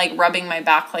feel, and like rubbing my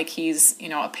back like he's, you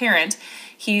know, a parent.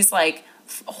 He's like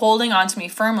holding on to me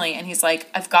firmly, and he's like,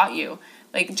 I've got you.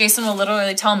 Like Jason will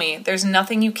literally tell me, there's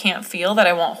nothing you can't feel that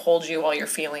I won't hold you while you're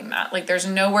feeling that. Like there's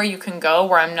nowhere you can go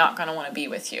where I'm not going to want to be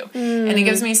with you. And it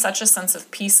gives me such a sense of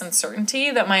peace and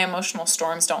certainty that my emotional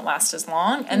storms don't last as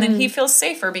long. And then he feels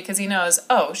safer because he knows,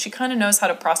 oh, she kind of knows how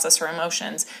to process her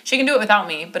emotions. She can do it without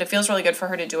me, but it feels really good for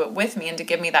her to do it with me and to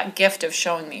give me that gift of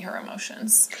showing me her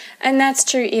emotions. And that's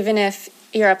true even if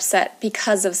you're upset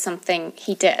because of something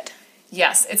he did.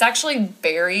 Yes, it's actually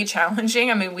very challenging.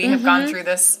 I mean, we have gone through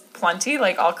this plenty,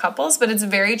 like all couples, but it's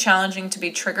very challenging to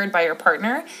be triggered by your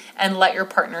partner and let your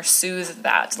partner soothe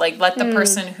that. Like, let the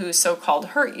person who so-called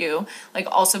hurt you, like,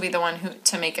 also be the one who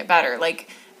to make it better. Like,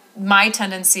 my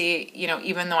tendency, you know,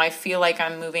 even though I feel like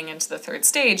I'm moving into the third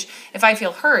stage, if I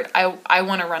feel hurt, I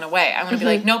want to run away. I want to be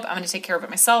like, nope, I'm going to take care of it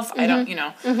myself. I don't, you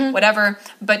know, whatever.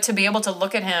 But to be able to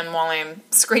look at him while I'm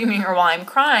screaming or while I'm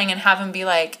crying and have him be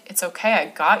like, it's okay, I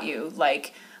got you.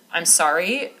 Like, I'm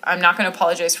sorry. I'm not going to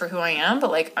apologize for who I am, but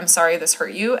like, I'm sorry this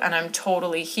hurt you and I'm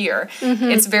totally here.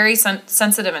 It's very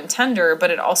sensitive and tender,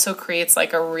 but it also creates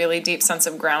like a really deep sense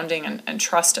of grounding and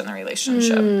trust in the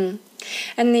relationship.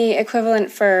 And the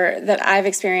equivalent for that I've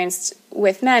experienced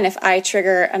with men, if I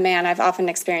trigger a man, I've often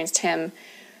experienced him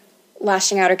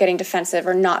lashing out or getting defensive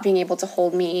or not being able to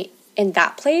hold me in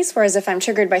that place. Whereas if I'm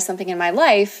triggered by something in my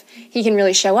life, he can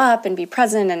really show up and be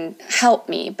present and help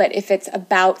me. But if it's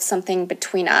about something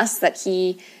between us that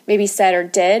he maybe said or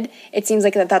did, it seems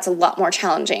like that's a lot more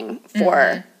challenging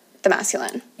for the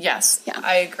masculine. Yes, yeah.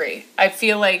 I agree. I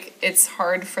feel like it's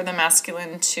hard for the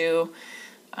masculine to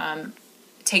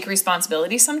take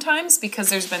responsibility sometimes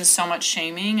because there's been so much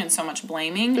shaming and so much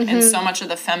blaming and so much of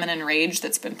the feminine rage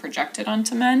that's been projected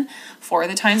onto men for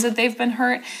the times that they've been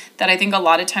hurt that I think a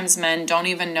lot of times men don't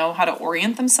even know how to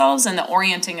orient themselves, and the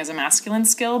orienting is a masculine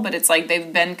skill, but it's like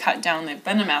they've been cut down, they've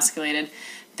been emasculated.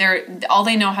 All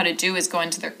they know how to do is go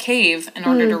into their cave in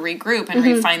order to regroup and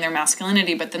refine their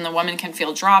masculinity, but then the woman can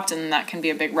feel dropped and that can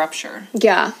be a big rupture.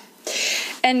 Yeah.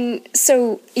 And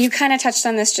so you kind of touched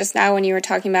on this just now when you were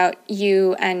talking about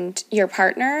you and your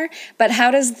partner, but how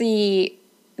do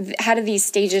these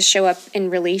stages show up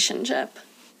in relationship?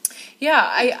 Yeah,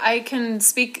 I can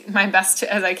speak my best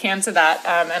as I can to that,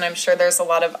 and I'm sure there's a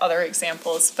lot of other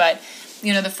examples, but,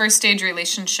 you know, the first stage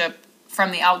relationship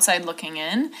from the outside looking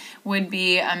in would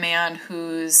be a man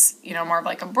who's, you know, more of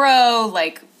like a bro,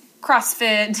 like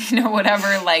CrossFit, you know,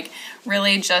 whatever, like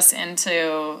really just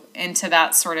into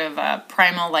that sort of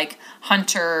primal, like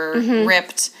hunter,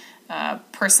 ripped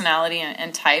personality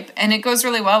and type. And it goes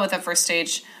really well with a first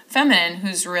stage feminine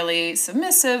who's really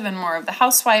submissive and more of the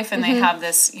housewife, and they have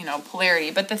this, you know, polarity.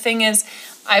 But the thing is,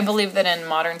 I believe that in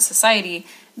modern society,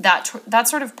 that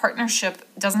sort of partnership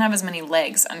doesn't have as many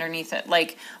legs underneath it.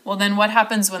 Like, well, then what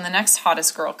happens when the next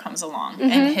hottest girl comes along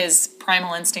and his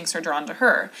primal instincts are drawn to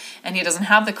her, and he doesn't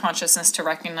have the consciousness to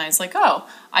recognize, like, oh,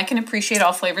 I can appreciate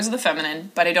all flavors of the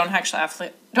feminine, but I don't actually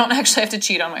have to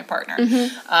cheat on my partner.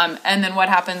 And then what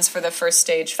happens for the first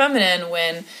stage feminine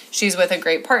when she's with a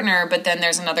great partner, but then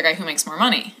there's another guy who makes more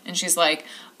money, and she's like,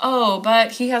 oh,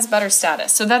 but he has better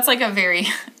status. So that's like a very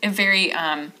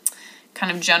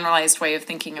kind of generalized way of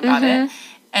thinking about it.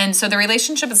 And so the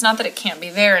relationship, it's not that it can't be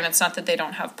there, and it's not that they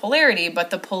don't have polarity, but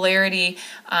the polarity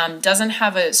doesn't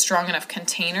have a strong enough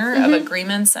container of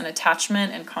agreements and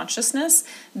attachment and consciousness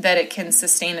that it can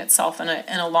sustain itself in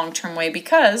a long-term way,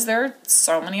 because there are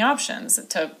so many options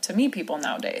to meet people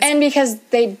nowadays. And because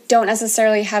they don't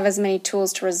necessarily have as many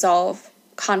tools to resolve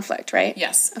conflict, right?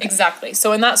 Yes, okay. Exactly.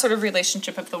 So in that sort of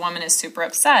relationship, if the woman is super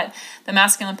upset, the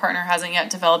masculine partner hasn't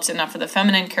yet developed enough of the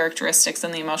feminine characteristics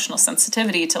and the emotional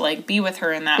sensitivity to like be with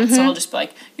her in that. So he'll just be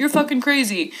like, you're fucking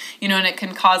crazy, you know, and it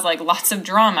can cause like lots of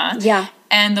drama. Yeah.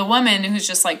 And the woman who's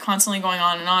just like constantly going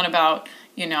on and on about,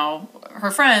 you know, her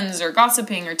friends or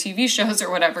gossiping or TV shows or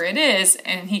whatever it is,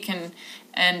 and he can,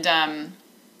 and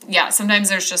yeah, sometimes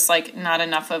there's just like not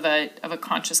enough of a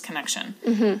conscious connection.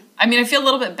 I mean, I feel a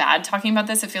little bit bad talking about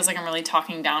this. It feels like I'm really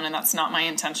talking down, and that's not my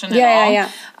intention at all.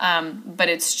 Yeah. But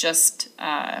it's just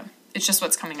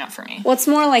what's coming up for me. Well, it's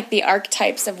more like the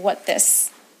archetypes of what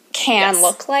this can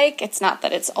look like. It's not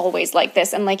that it's always like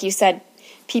this. And like you said,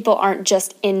 people aren't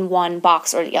just in one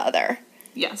box or the other.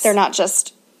 Yes. They're not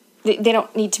just, they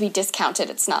don't need to be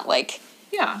discounted. It's not like...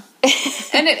 Yeah.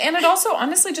 and it also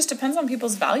honestly just depends on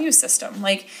people's value system.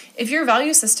 Like, if your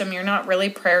value system, you're not really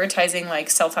prioritizing like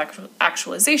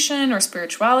self-actualization or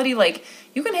spirituality, like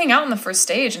you can hang out in the first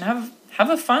stage and have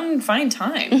a fine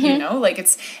time, you know? Like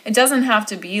it doesn't have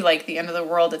to be like the end of the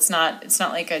world. It's not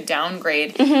like a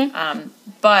downgrade.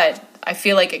 But I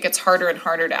feel like it gets harder and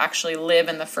harder to actually live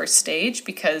in the first stage,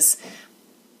 because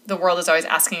the world is always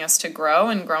asking us to grow,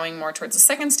 and growing more towards the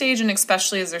second stage, and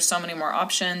especially as there's so many more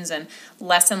options and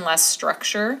less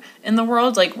structure in the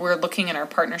world, like we're looking in our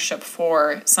partnership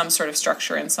for some sort of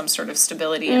structure and some sort of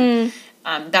stability, and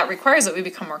that requires that we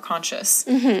become more conscious.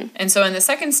 And so in the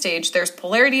second stage, there's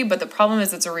polarity, but the problem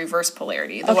is it's a reverse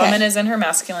polarity. The woman is in her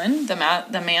masculine, the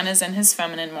man is in his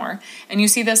feminine more, and you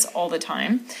see this all the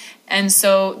time. And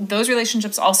so those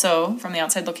relationships also, from the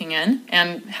outside looking in,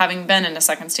 and having been in a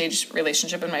second stage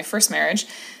relationship in my first marriage,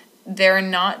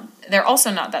 they're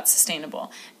also not that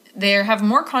sustainable. They have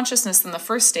more consciousness than the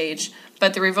first stage,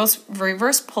 but the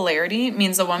reverse polarity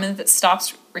means a woman that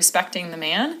stops respecting the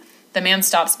man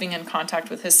stops being in contact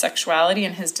with his sexuality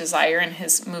and his desire and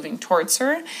his moving towards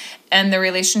her, and the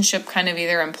relationship kind of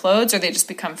either implodes or they just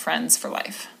become friends for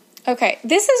life. Okay,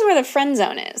 this is where the friend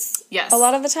zone is. Yes. A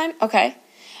lot of the time? Okay.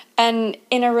 And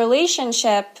in a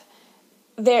relationship,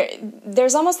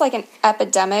 there's almost like an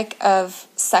epidemic of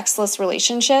sexless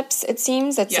relationships, it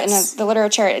seems. It's yes. In the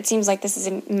literature, it seems like this is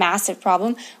a massive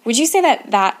problem. Would you say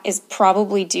that is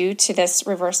probably due to this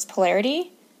reverse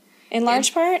polarity in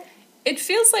large part? It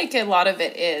feels like a lot of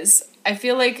it is. I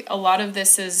feel like a lot of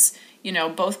this is,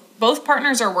 both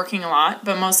partners are working a lot,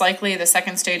 but most likely the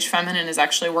second stage feminine is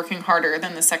actually working harder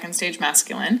than the second stage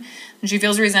masculine. And she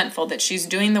feels resentful that she's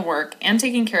doing the work and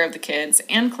taking care of the kids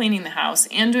and cleaning the house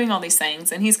and doing all these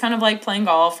things. And he's kind of like playing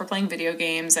golf or playing video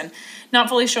games and not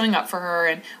fully showing up for her.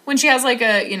 And when she has like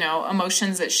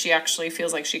emotions that she actually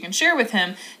feels like she can share with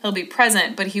him, he'll be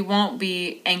present, but he won't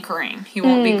be anchoring. He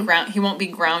won't be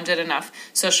grounded enough.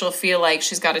 So she'll feel like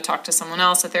she's got to talk to someone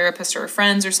else, a therapist or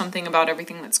friends or something about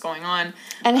everything that's going on.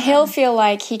 And he'll feel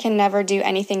like he can never do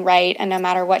anything right, and no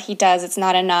matter what he does, it's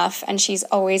not enough, and she's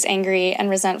always angry and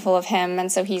resentful of him, and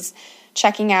so he's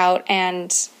checking out.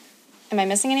 And am I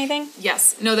missing anything?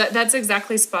 Yes. No, that's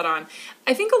exactly spot on.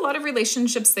 I think a lot of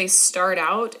relationships, they start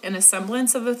out in a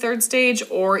semblance of a third stage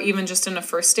or even just in a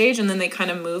first stage, and then they kind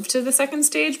of move to the second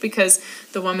stage because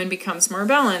the woman becomes more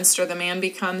balanced or the man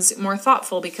becomes more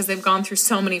thoughtful because they've gone through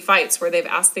so many fights where they've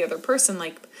asked the other person,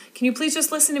 like, can you please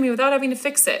just listen to me without having to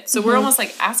fix it? So we're almost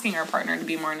like asking our partner to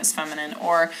be more in his feminine.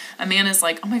 Or a man is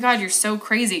like, oh my God, you're so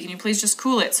crazy. Can you please just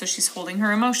cool it? So she's holding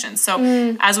her emotions. So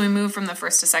as we move from the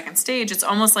first to second stage, it's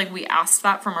almost like we ask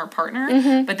that from our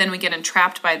partner, but then we get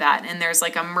entrapped by that. And there's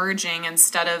like a merging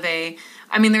instead of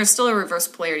there's still a reverse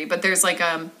polarity, but there's like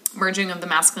a merging of the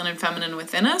masculine and feminine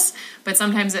within us. But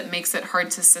sometimes it makes it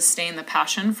hard to sustain the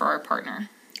passion for our partner.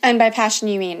 And by passion,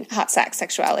 you mean hot sex,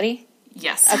 sexuality?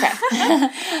 Yes. Okay.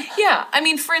 Yeah.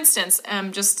 For instance,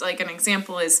 just like an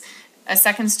example is a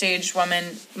second stage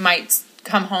woman might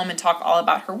come home and talk all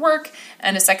about her work,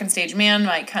 and a second stage man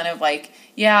might kind of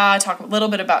talk a little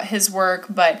bit about his work,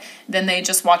 but then they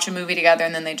just watch a movie together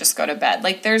and then they just go to bed.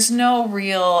 Like there's no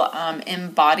real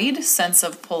embodied sense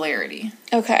of polarity.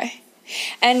 Okay.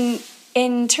 And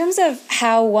in terms of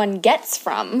how one gets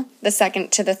from the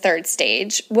second to the third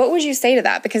stage, what would you say to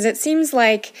that? Because it seems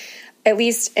like, at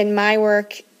least in my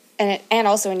work and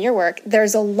also in your work,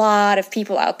 there's a lot of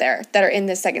people out there that are in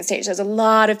this second stage. There's a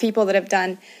lot of people that have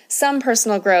done some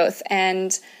personal growth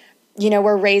and,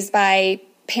 were raised by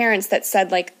parents that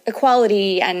said like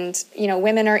equality and,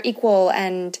 women are equal.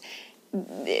 And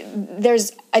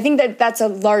I think that's a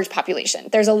large population.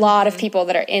 There's a lot of people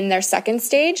that are in their second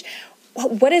stage.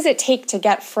 What does it take to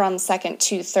get from second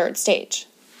to third stage?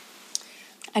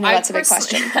 I know that's a big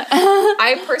question.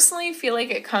 I personally feel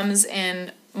like it comes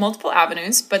in multiple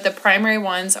avenues, but the primary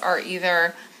ones are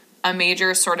either a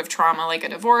major sort of trauma like a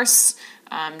divorce,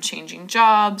 changing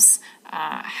jobs,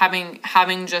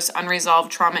 having just unresolved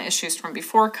trauma issues from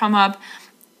before come up,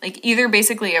 like either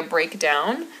basically a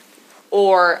breakdown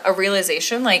or a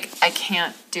realization like I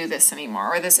can't do this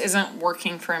anymore or this isn't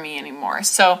working for me anymore.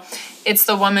 So it's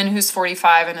the woman who's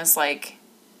 45 and is like,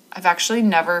 I've actually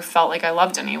never felt like I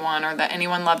loved anyone or that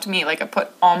anyone loved me. Like I put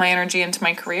all my energy into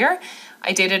my career.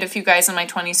 I dated a few guys in my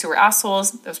 20s who were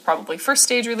assholes. Those were probably first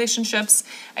stage relationships.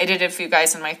 I dated a few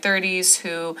guys in my 30s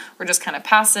who were just kind of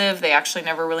passive. They actually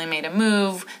never really made a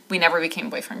move. We never became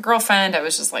boyfriend, girlfriend. I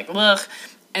was just like, ugh.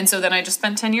 And so then I just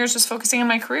spent 10 years just focusing on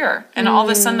my career. And all of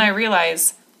a sudden I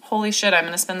realized, holy shit, I'm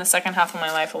going to spend the second half of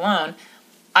my life alone.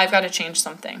 I've got to change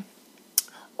something.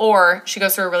 Or she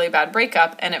goes through a really bad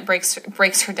breakup and it breaks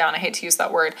her down. I hate to use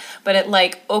that word, but it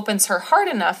like opens her heart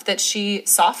enough that she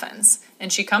softens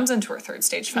and she comes into her third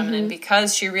stage feminine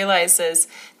because she realizes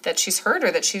that she's hurt or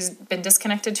that she's been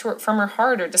disconnected from her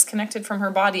heart or disconnected from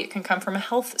her body. It can come from a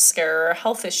health scare or a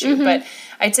health issue, but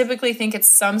I typically think it's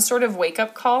some sort of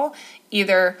wake-up call.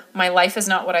 Either my life is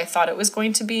not what I thought it was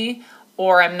going to be,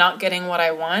 or I'm not getting what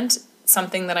I want.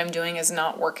 Something that I'm doing is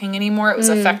not working anymore. It was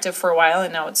effective for a while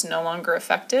and now it's no longer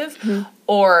effective.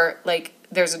 Or like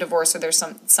there's a divorce or there's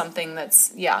something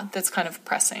that's kind of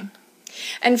pressing.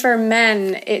 And for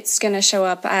men, it's going to show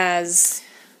up as...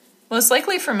 Most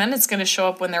likely for men, it's going to show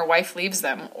up when their wife leaves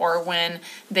them or when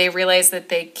they realize that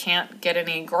they can't get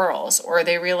any girls or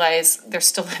they realize they're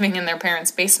still living in their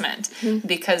parents' basement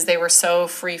because they were so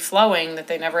free-flowing that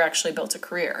they never actually built a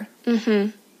career.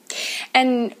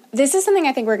 And this is something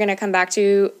I think we're going to come back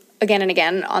to again and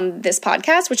again on this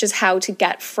podcast, which is how to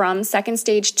get from second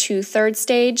stage to third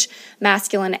stage,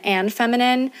 masculine and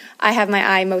feminine. I have my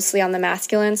eye mostly on the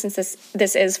masculine since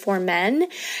this is for men.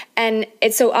 And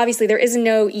it's so obviously there is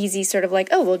no easy sort of like,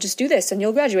 oh, we'll just do this and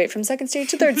you'll graduate from second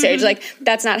stage to third stage. Like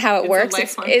that's not how it works.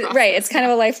 Right. It's kind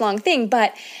of a lifelong thing.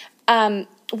 But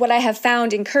what I have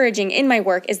found encouraging in my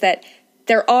work is that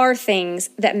there are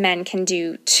things that men can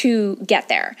do to get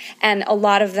there. And a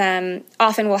lot of them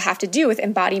often will have to do with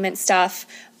embodiment stuff,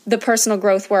 the personal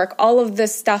growth work, all of the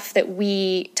stuff that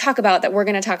we talk about, that we're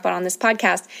going to talk about on this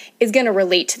podcast, is going to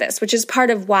relate to this, which is part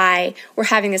of why we're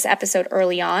having this episode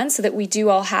early on, so that we do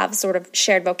all have sort of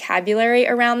shared vocabulary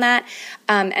around that,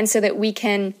 and so that we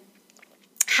can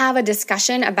have a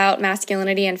discussion about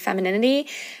masculinity and femininity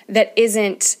that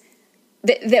isn't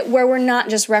that where we're not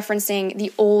just referencing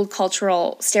the old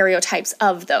cultural stereotypes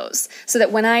of those. So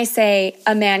that when I say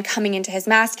a man coming into his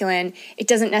masculine, it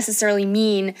doesn't necessarily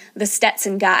mean the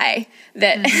Stetson guy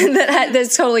that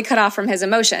that's totally cut off from his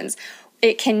emotions.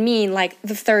 It can mean like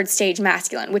the third stage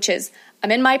masculine, which is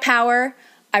I'm in my power,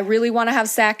 I really want to have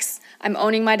sex, I'm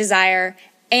owning my desire,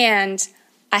 and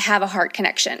I have a heart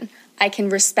connection. I can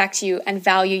respect you and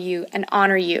value you and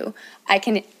honor you. I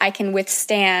can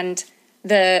withstand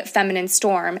the feminine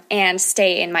storm and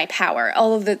stay in my power.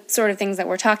 All of the sort of things that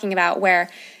we're talking about,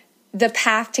 where the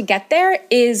path to get there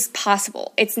is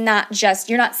possible. It's not just,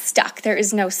 you're not stuck. There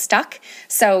is no stuck.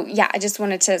 So yeah, I just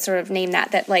wanted to sort of name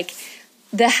that like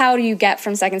the how do you get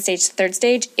from second stage to third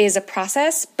stage is a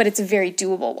process, but it's a very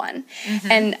doable one.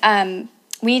 Mm-hmm. And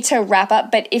we need to wrap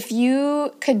up, but if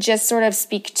you could just sort of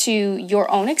speak to your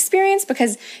own experience,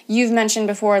 because you've mentioned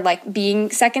before, like being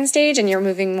second stage and you're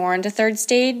moving more into third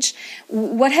stage.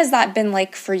 What has that been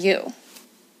like for you?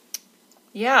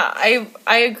 Yeah,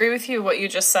 I agree with you what you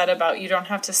just said about you don't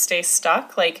have to stay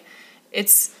stuck. Like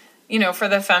it's, you know, for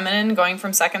the feminine, going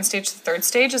from second stage to third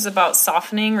stage is about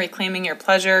softening, reclaiming your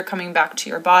pleasure, coming back to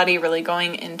your body, really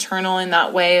going internal in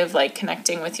that way of like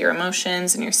connecting with your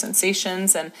emotions and your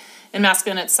sensations. And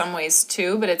masculine in some ways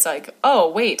too, but it's like,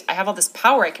 oh, wait, I have all this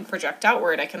power. I can project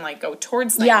outward. I can like go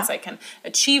towards things. Yeah. I can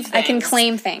achieve things. I can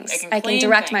claim things. I can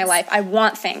direct my life. I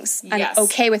want things. Yes. I'm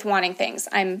okay with wanting things.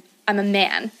 I'm a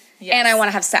man. Yes. And I want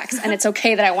to have sex. And it's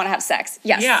okay that I want to have sex.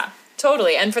 Yes. Yeah,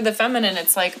 totally. And for the feminine,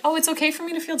 it's like, oh, it's okay for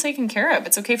me to feel taken care of.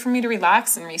 It's okay for me to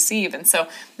relax and receive. And so,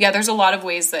 yeah, there's a lot of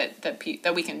ways that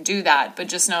we can do that. But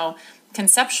just know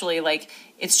conceptually, like,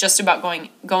 it's just about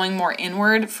going more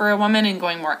inward for a woman and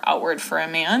going more outward for a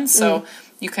man. So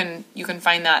you can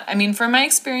find that. I mean, from my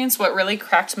experience, what really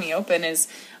cracked me open is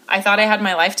I thought I had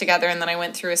my life together, and then I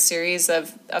went through a series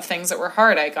of things that were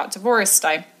hard. I got divorced.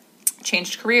 I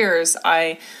changed careers.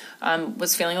 I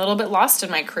was feeling a little bit lost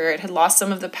in my career. It had lost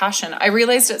some of the passion. I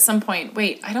realized at some point,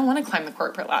 wait, I don't want to climb the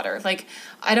corporate ladder. Like,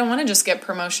 I don't want to just get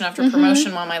promotion after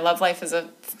promotion while my love life is a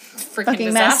freaking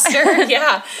disaster.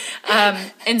 Yeah.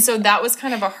 And so that was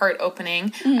kind of a heart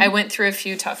opening. I went through a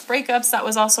few tough breakups. That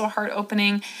was also a heart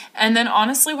opening. And then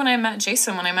honestly, when I met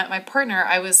Jason, when I met my partner,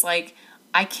 I was like,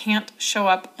 I can't show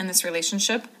up in this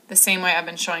relationship the same way I've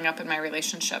been showing up in my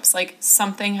relationships. Like,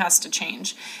 something has to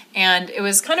change. And it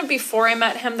was kind of before I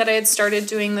met him that I had started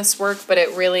doing this work, but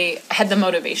it really had the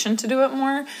motivation to do it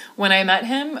more when I met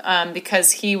him,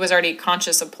 because he was already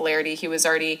conscious of polarity. He was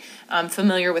already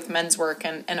familiar with men's work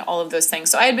and all of those things.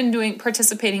 So I had been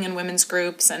participating in women's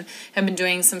groups and had been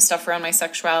doing some stuff around my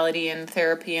sexuality and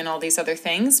therapy and all these other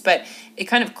things, but it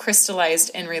kind of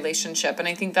crystallized in relationship. And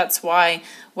I think that's why,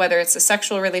 whether it's a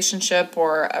sexual relationship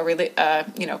or a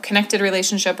connected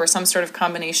relationship or some sort of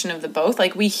combination of the both,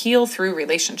 like, we heal through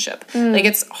relationship. Like,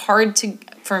 it's hard to,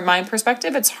 from my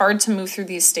perspective, it's hard to move through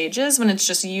these stages when it's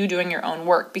just you doing your own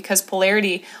work, because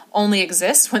polarity only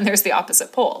exists when there's the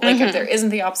opposite pole. Like, if there isn't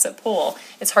the opposite pole,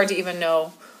 it's hard to even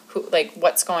know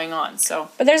what's going on. So,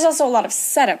 but there's also a lot of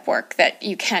setup work that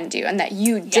you can do and that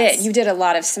you did. Yes. You did a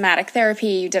lot of somatic therapy.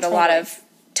 You did a lot of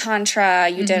Tantra,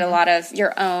 you did a lot of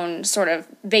your own sort of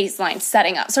baseline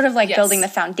setting up, sort of like building the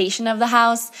foundation of the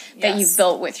house that you've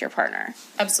built with your partner.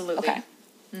 Absolutely. Okay.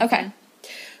 Okay.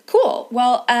 Cool.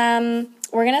 Well,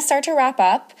 we're going to start to wrap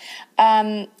up.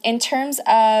 In terms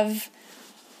of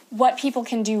what people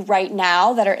can do right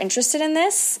now that are interested in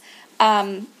this,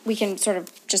 we can sort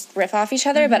of just riff off each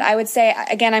other, but I would say,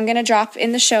 again, I'm going to drop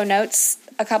in the show notes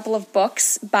a couple of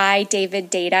books by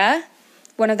David Deida.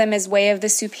 One of them is Way of the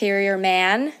Superior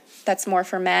Man. That's more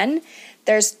for men.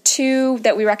 There's two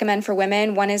that we recommend for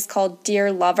women. One is called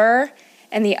Dear Lover,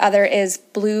 and the other is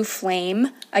Blue Flame.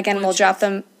 Again, we'll drop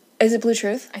them. Is it Blue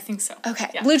Truth? I think so. Okay.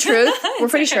 Yeah. Blue Truth. We're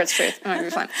pretty sure it's truth. It might be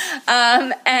fun.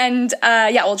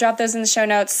 We'll drop those in the show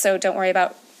notes, so don't worry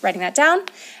about writing that down.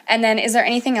 And then is there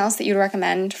anything else that you'd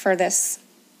recommend for this,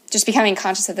 just becoming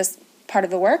conscious of this part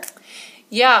of the work?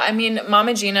 Yeah, I mean,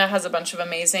 Mama Gina has a bunch of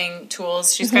amazing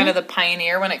tools. She's kind of the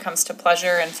pioneer when it comes to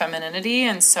pleasure and femininity.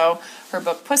 And so her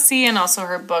book Pussy and also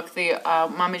her book, the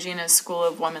Mama Gina's School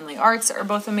of Womanly Arts, are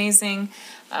both amazing.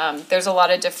 There's a lot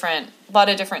of different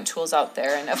tools out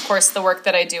there. And of course, the work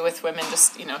that I do with women,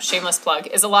 just, shameless plug,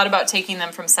 is a lot about taking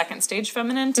them from second stage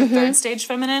feminine to third stage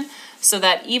feminine, so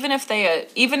that even if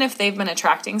they've been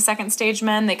attracting second stage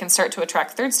men, they can start to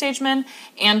attract third stage men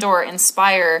and or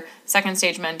inspire second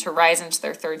stage men to rise into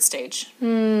their third stage.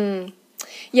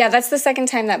 Yeah, that's the second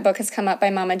time that book has come up by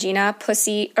Mama Gina,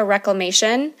 Pussy, A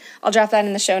Reclamation. I'll drop that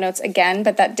in the show notes again,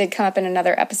 but that did come up in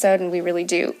another episode, and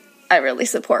I really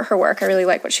support her work. I really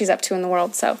like what she's up to in the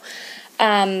world, so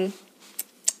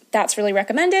that's really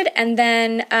recommended. And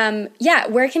then,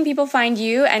 where can people find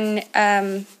you,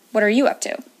 and what are you up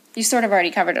to? You sort of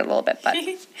already covered it a little bit, but...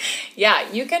 Yeah,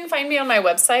 you can find me on my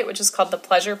website, which is called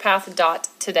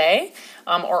thepleasurepath.today,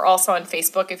 or also on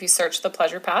Facebook if you search The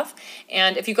Pleasure Path.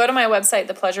 And if you go to my website,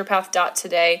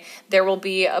 thepleasurepath.today, there will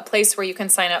be a place where you can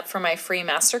sign up for my free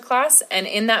masterclass. And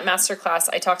in that masterclass,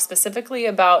 I talk specifically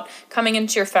about coming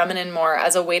into your feminine more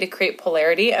as a way to create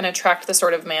polarity and attract the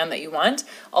sort of man that you want,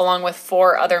 along with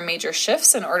 4 other major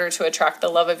shifts in order to attract the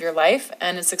love of your life.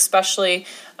 And it's especially,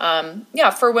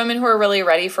 for women who are really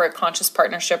ready for a conscious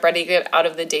partnership, ready to get out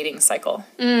of the dating cycle.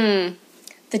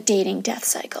 The dating death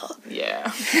cycle. Yeah.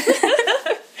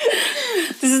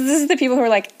 This is the people who are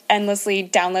like endlessly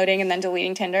downloading and then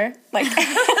deleting Tinder. Like,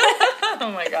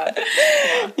 oh my God.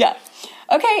 Yeah.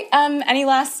 Okay. Any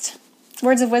last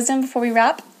words of wisdom before we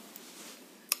wrap?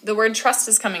 The word trust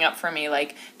is coming up for me.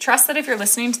 Like, trust that if you're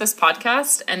listening to this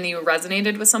podcast and you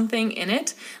resonated with something in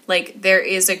it, like, there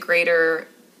is a greater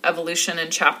evolution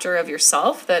and chapter of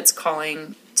yourself that's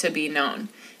calling to be known.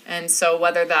 And so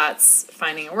whether that's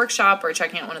finding a workshop or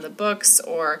checking out one of the books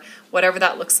or whatever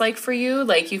that looks like for you,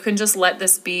 like, you can just let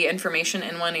this be information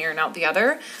in one ear and out the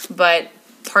other. But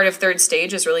part of third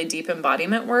stage is really deep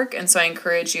embodiment work. And so I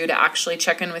encourage you to actually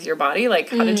check in with your body. Like,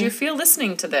 how did you feel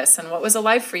listening to this? And what was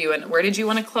alive for you? And where did you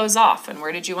want to close off? And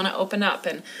where did you want to open up?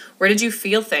 And where did you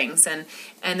feel things? And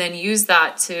then use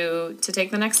that to take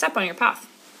the next step on your path.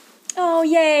 Oh,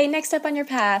 yay. Next step on your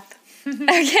path.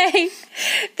 Okay.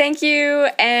 Thank you.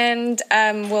 And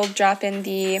we'll drop in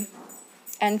the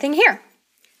end thing here.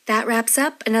 That wraps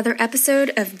up another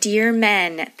episode of Dear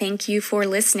Men. Thank you for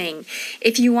listening.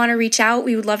 If you want to reach out,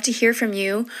 we would love to hear from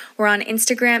you. We're on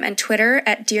Instagram and Twitter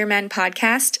at Dear Men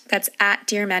Podcast. That's at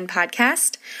Dear Men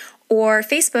Podcast. Or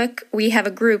Facebook, we have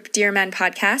a group, Dear Men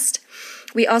Podcast.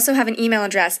 We also have an email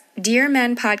address,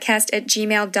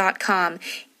 dearmenpodcast@gmail.com.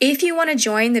 If you want to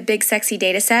join the Big Sexy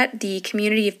Dataset, the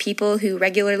community of people who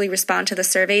regularly respond to the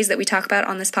surveys that we talk about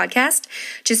on this podcast,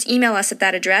 just email us at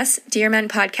that address,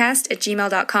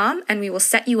 dearmenpodcast@gmail.com, and we will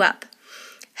set you up.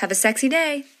 Have a sexy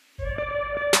day.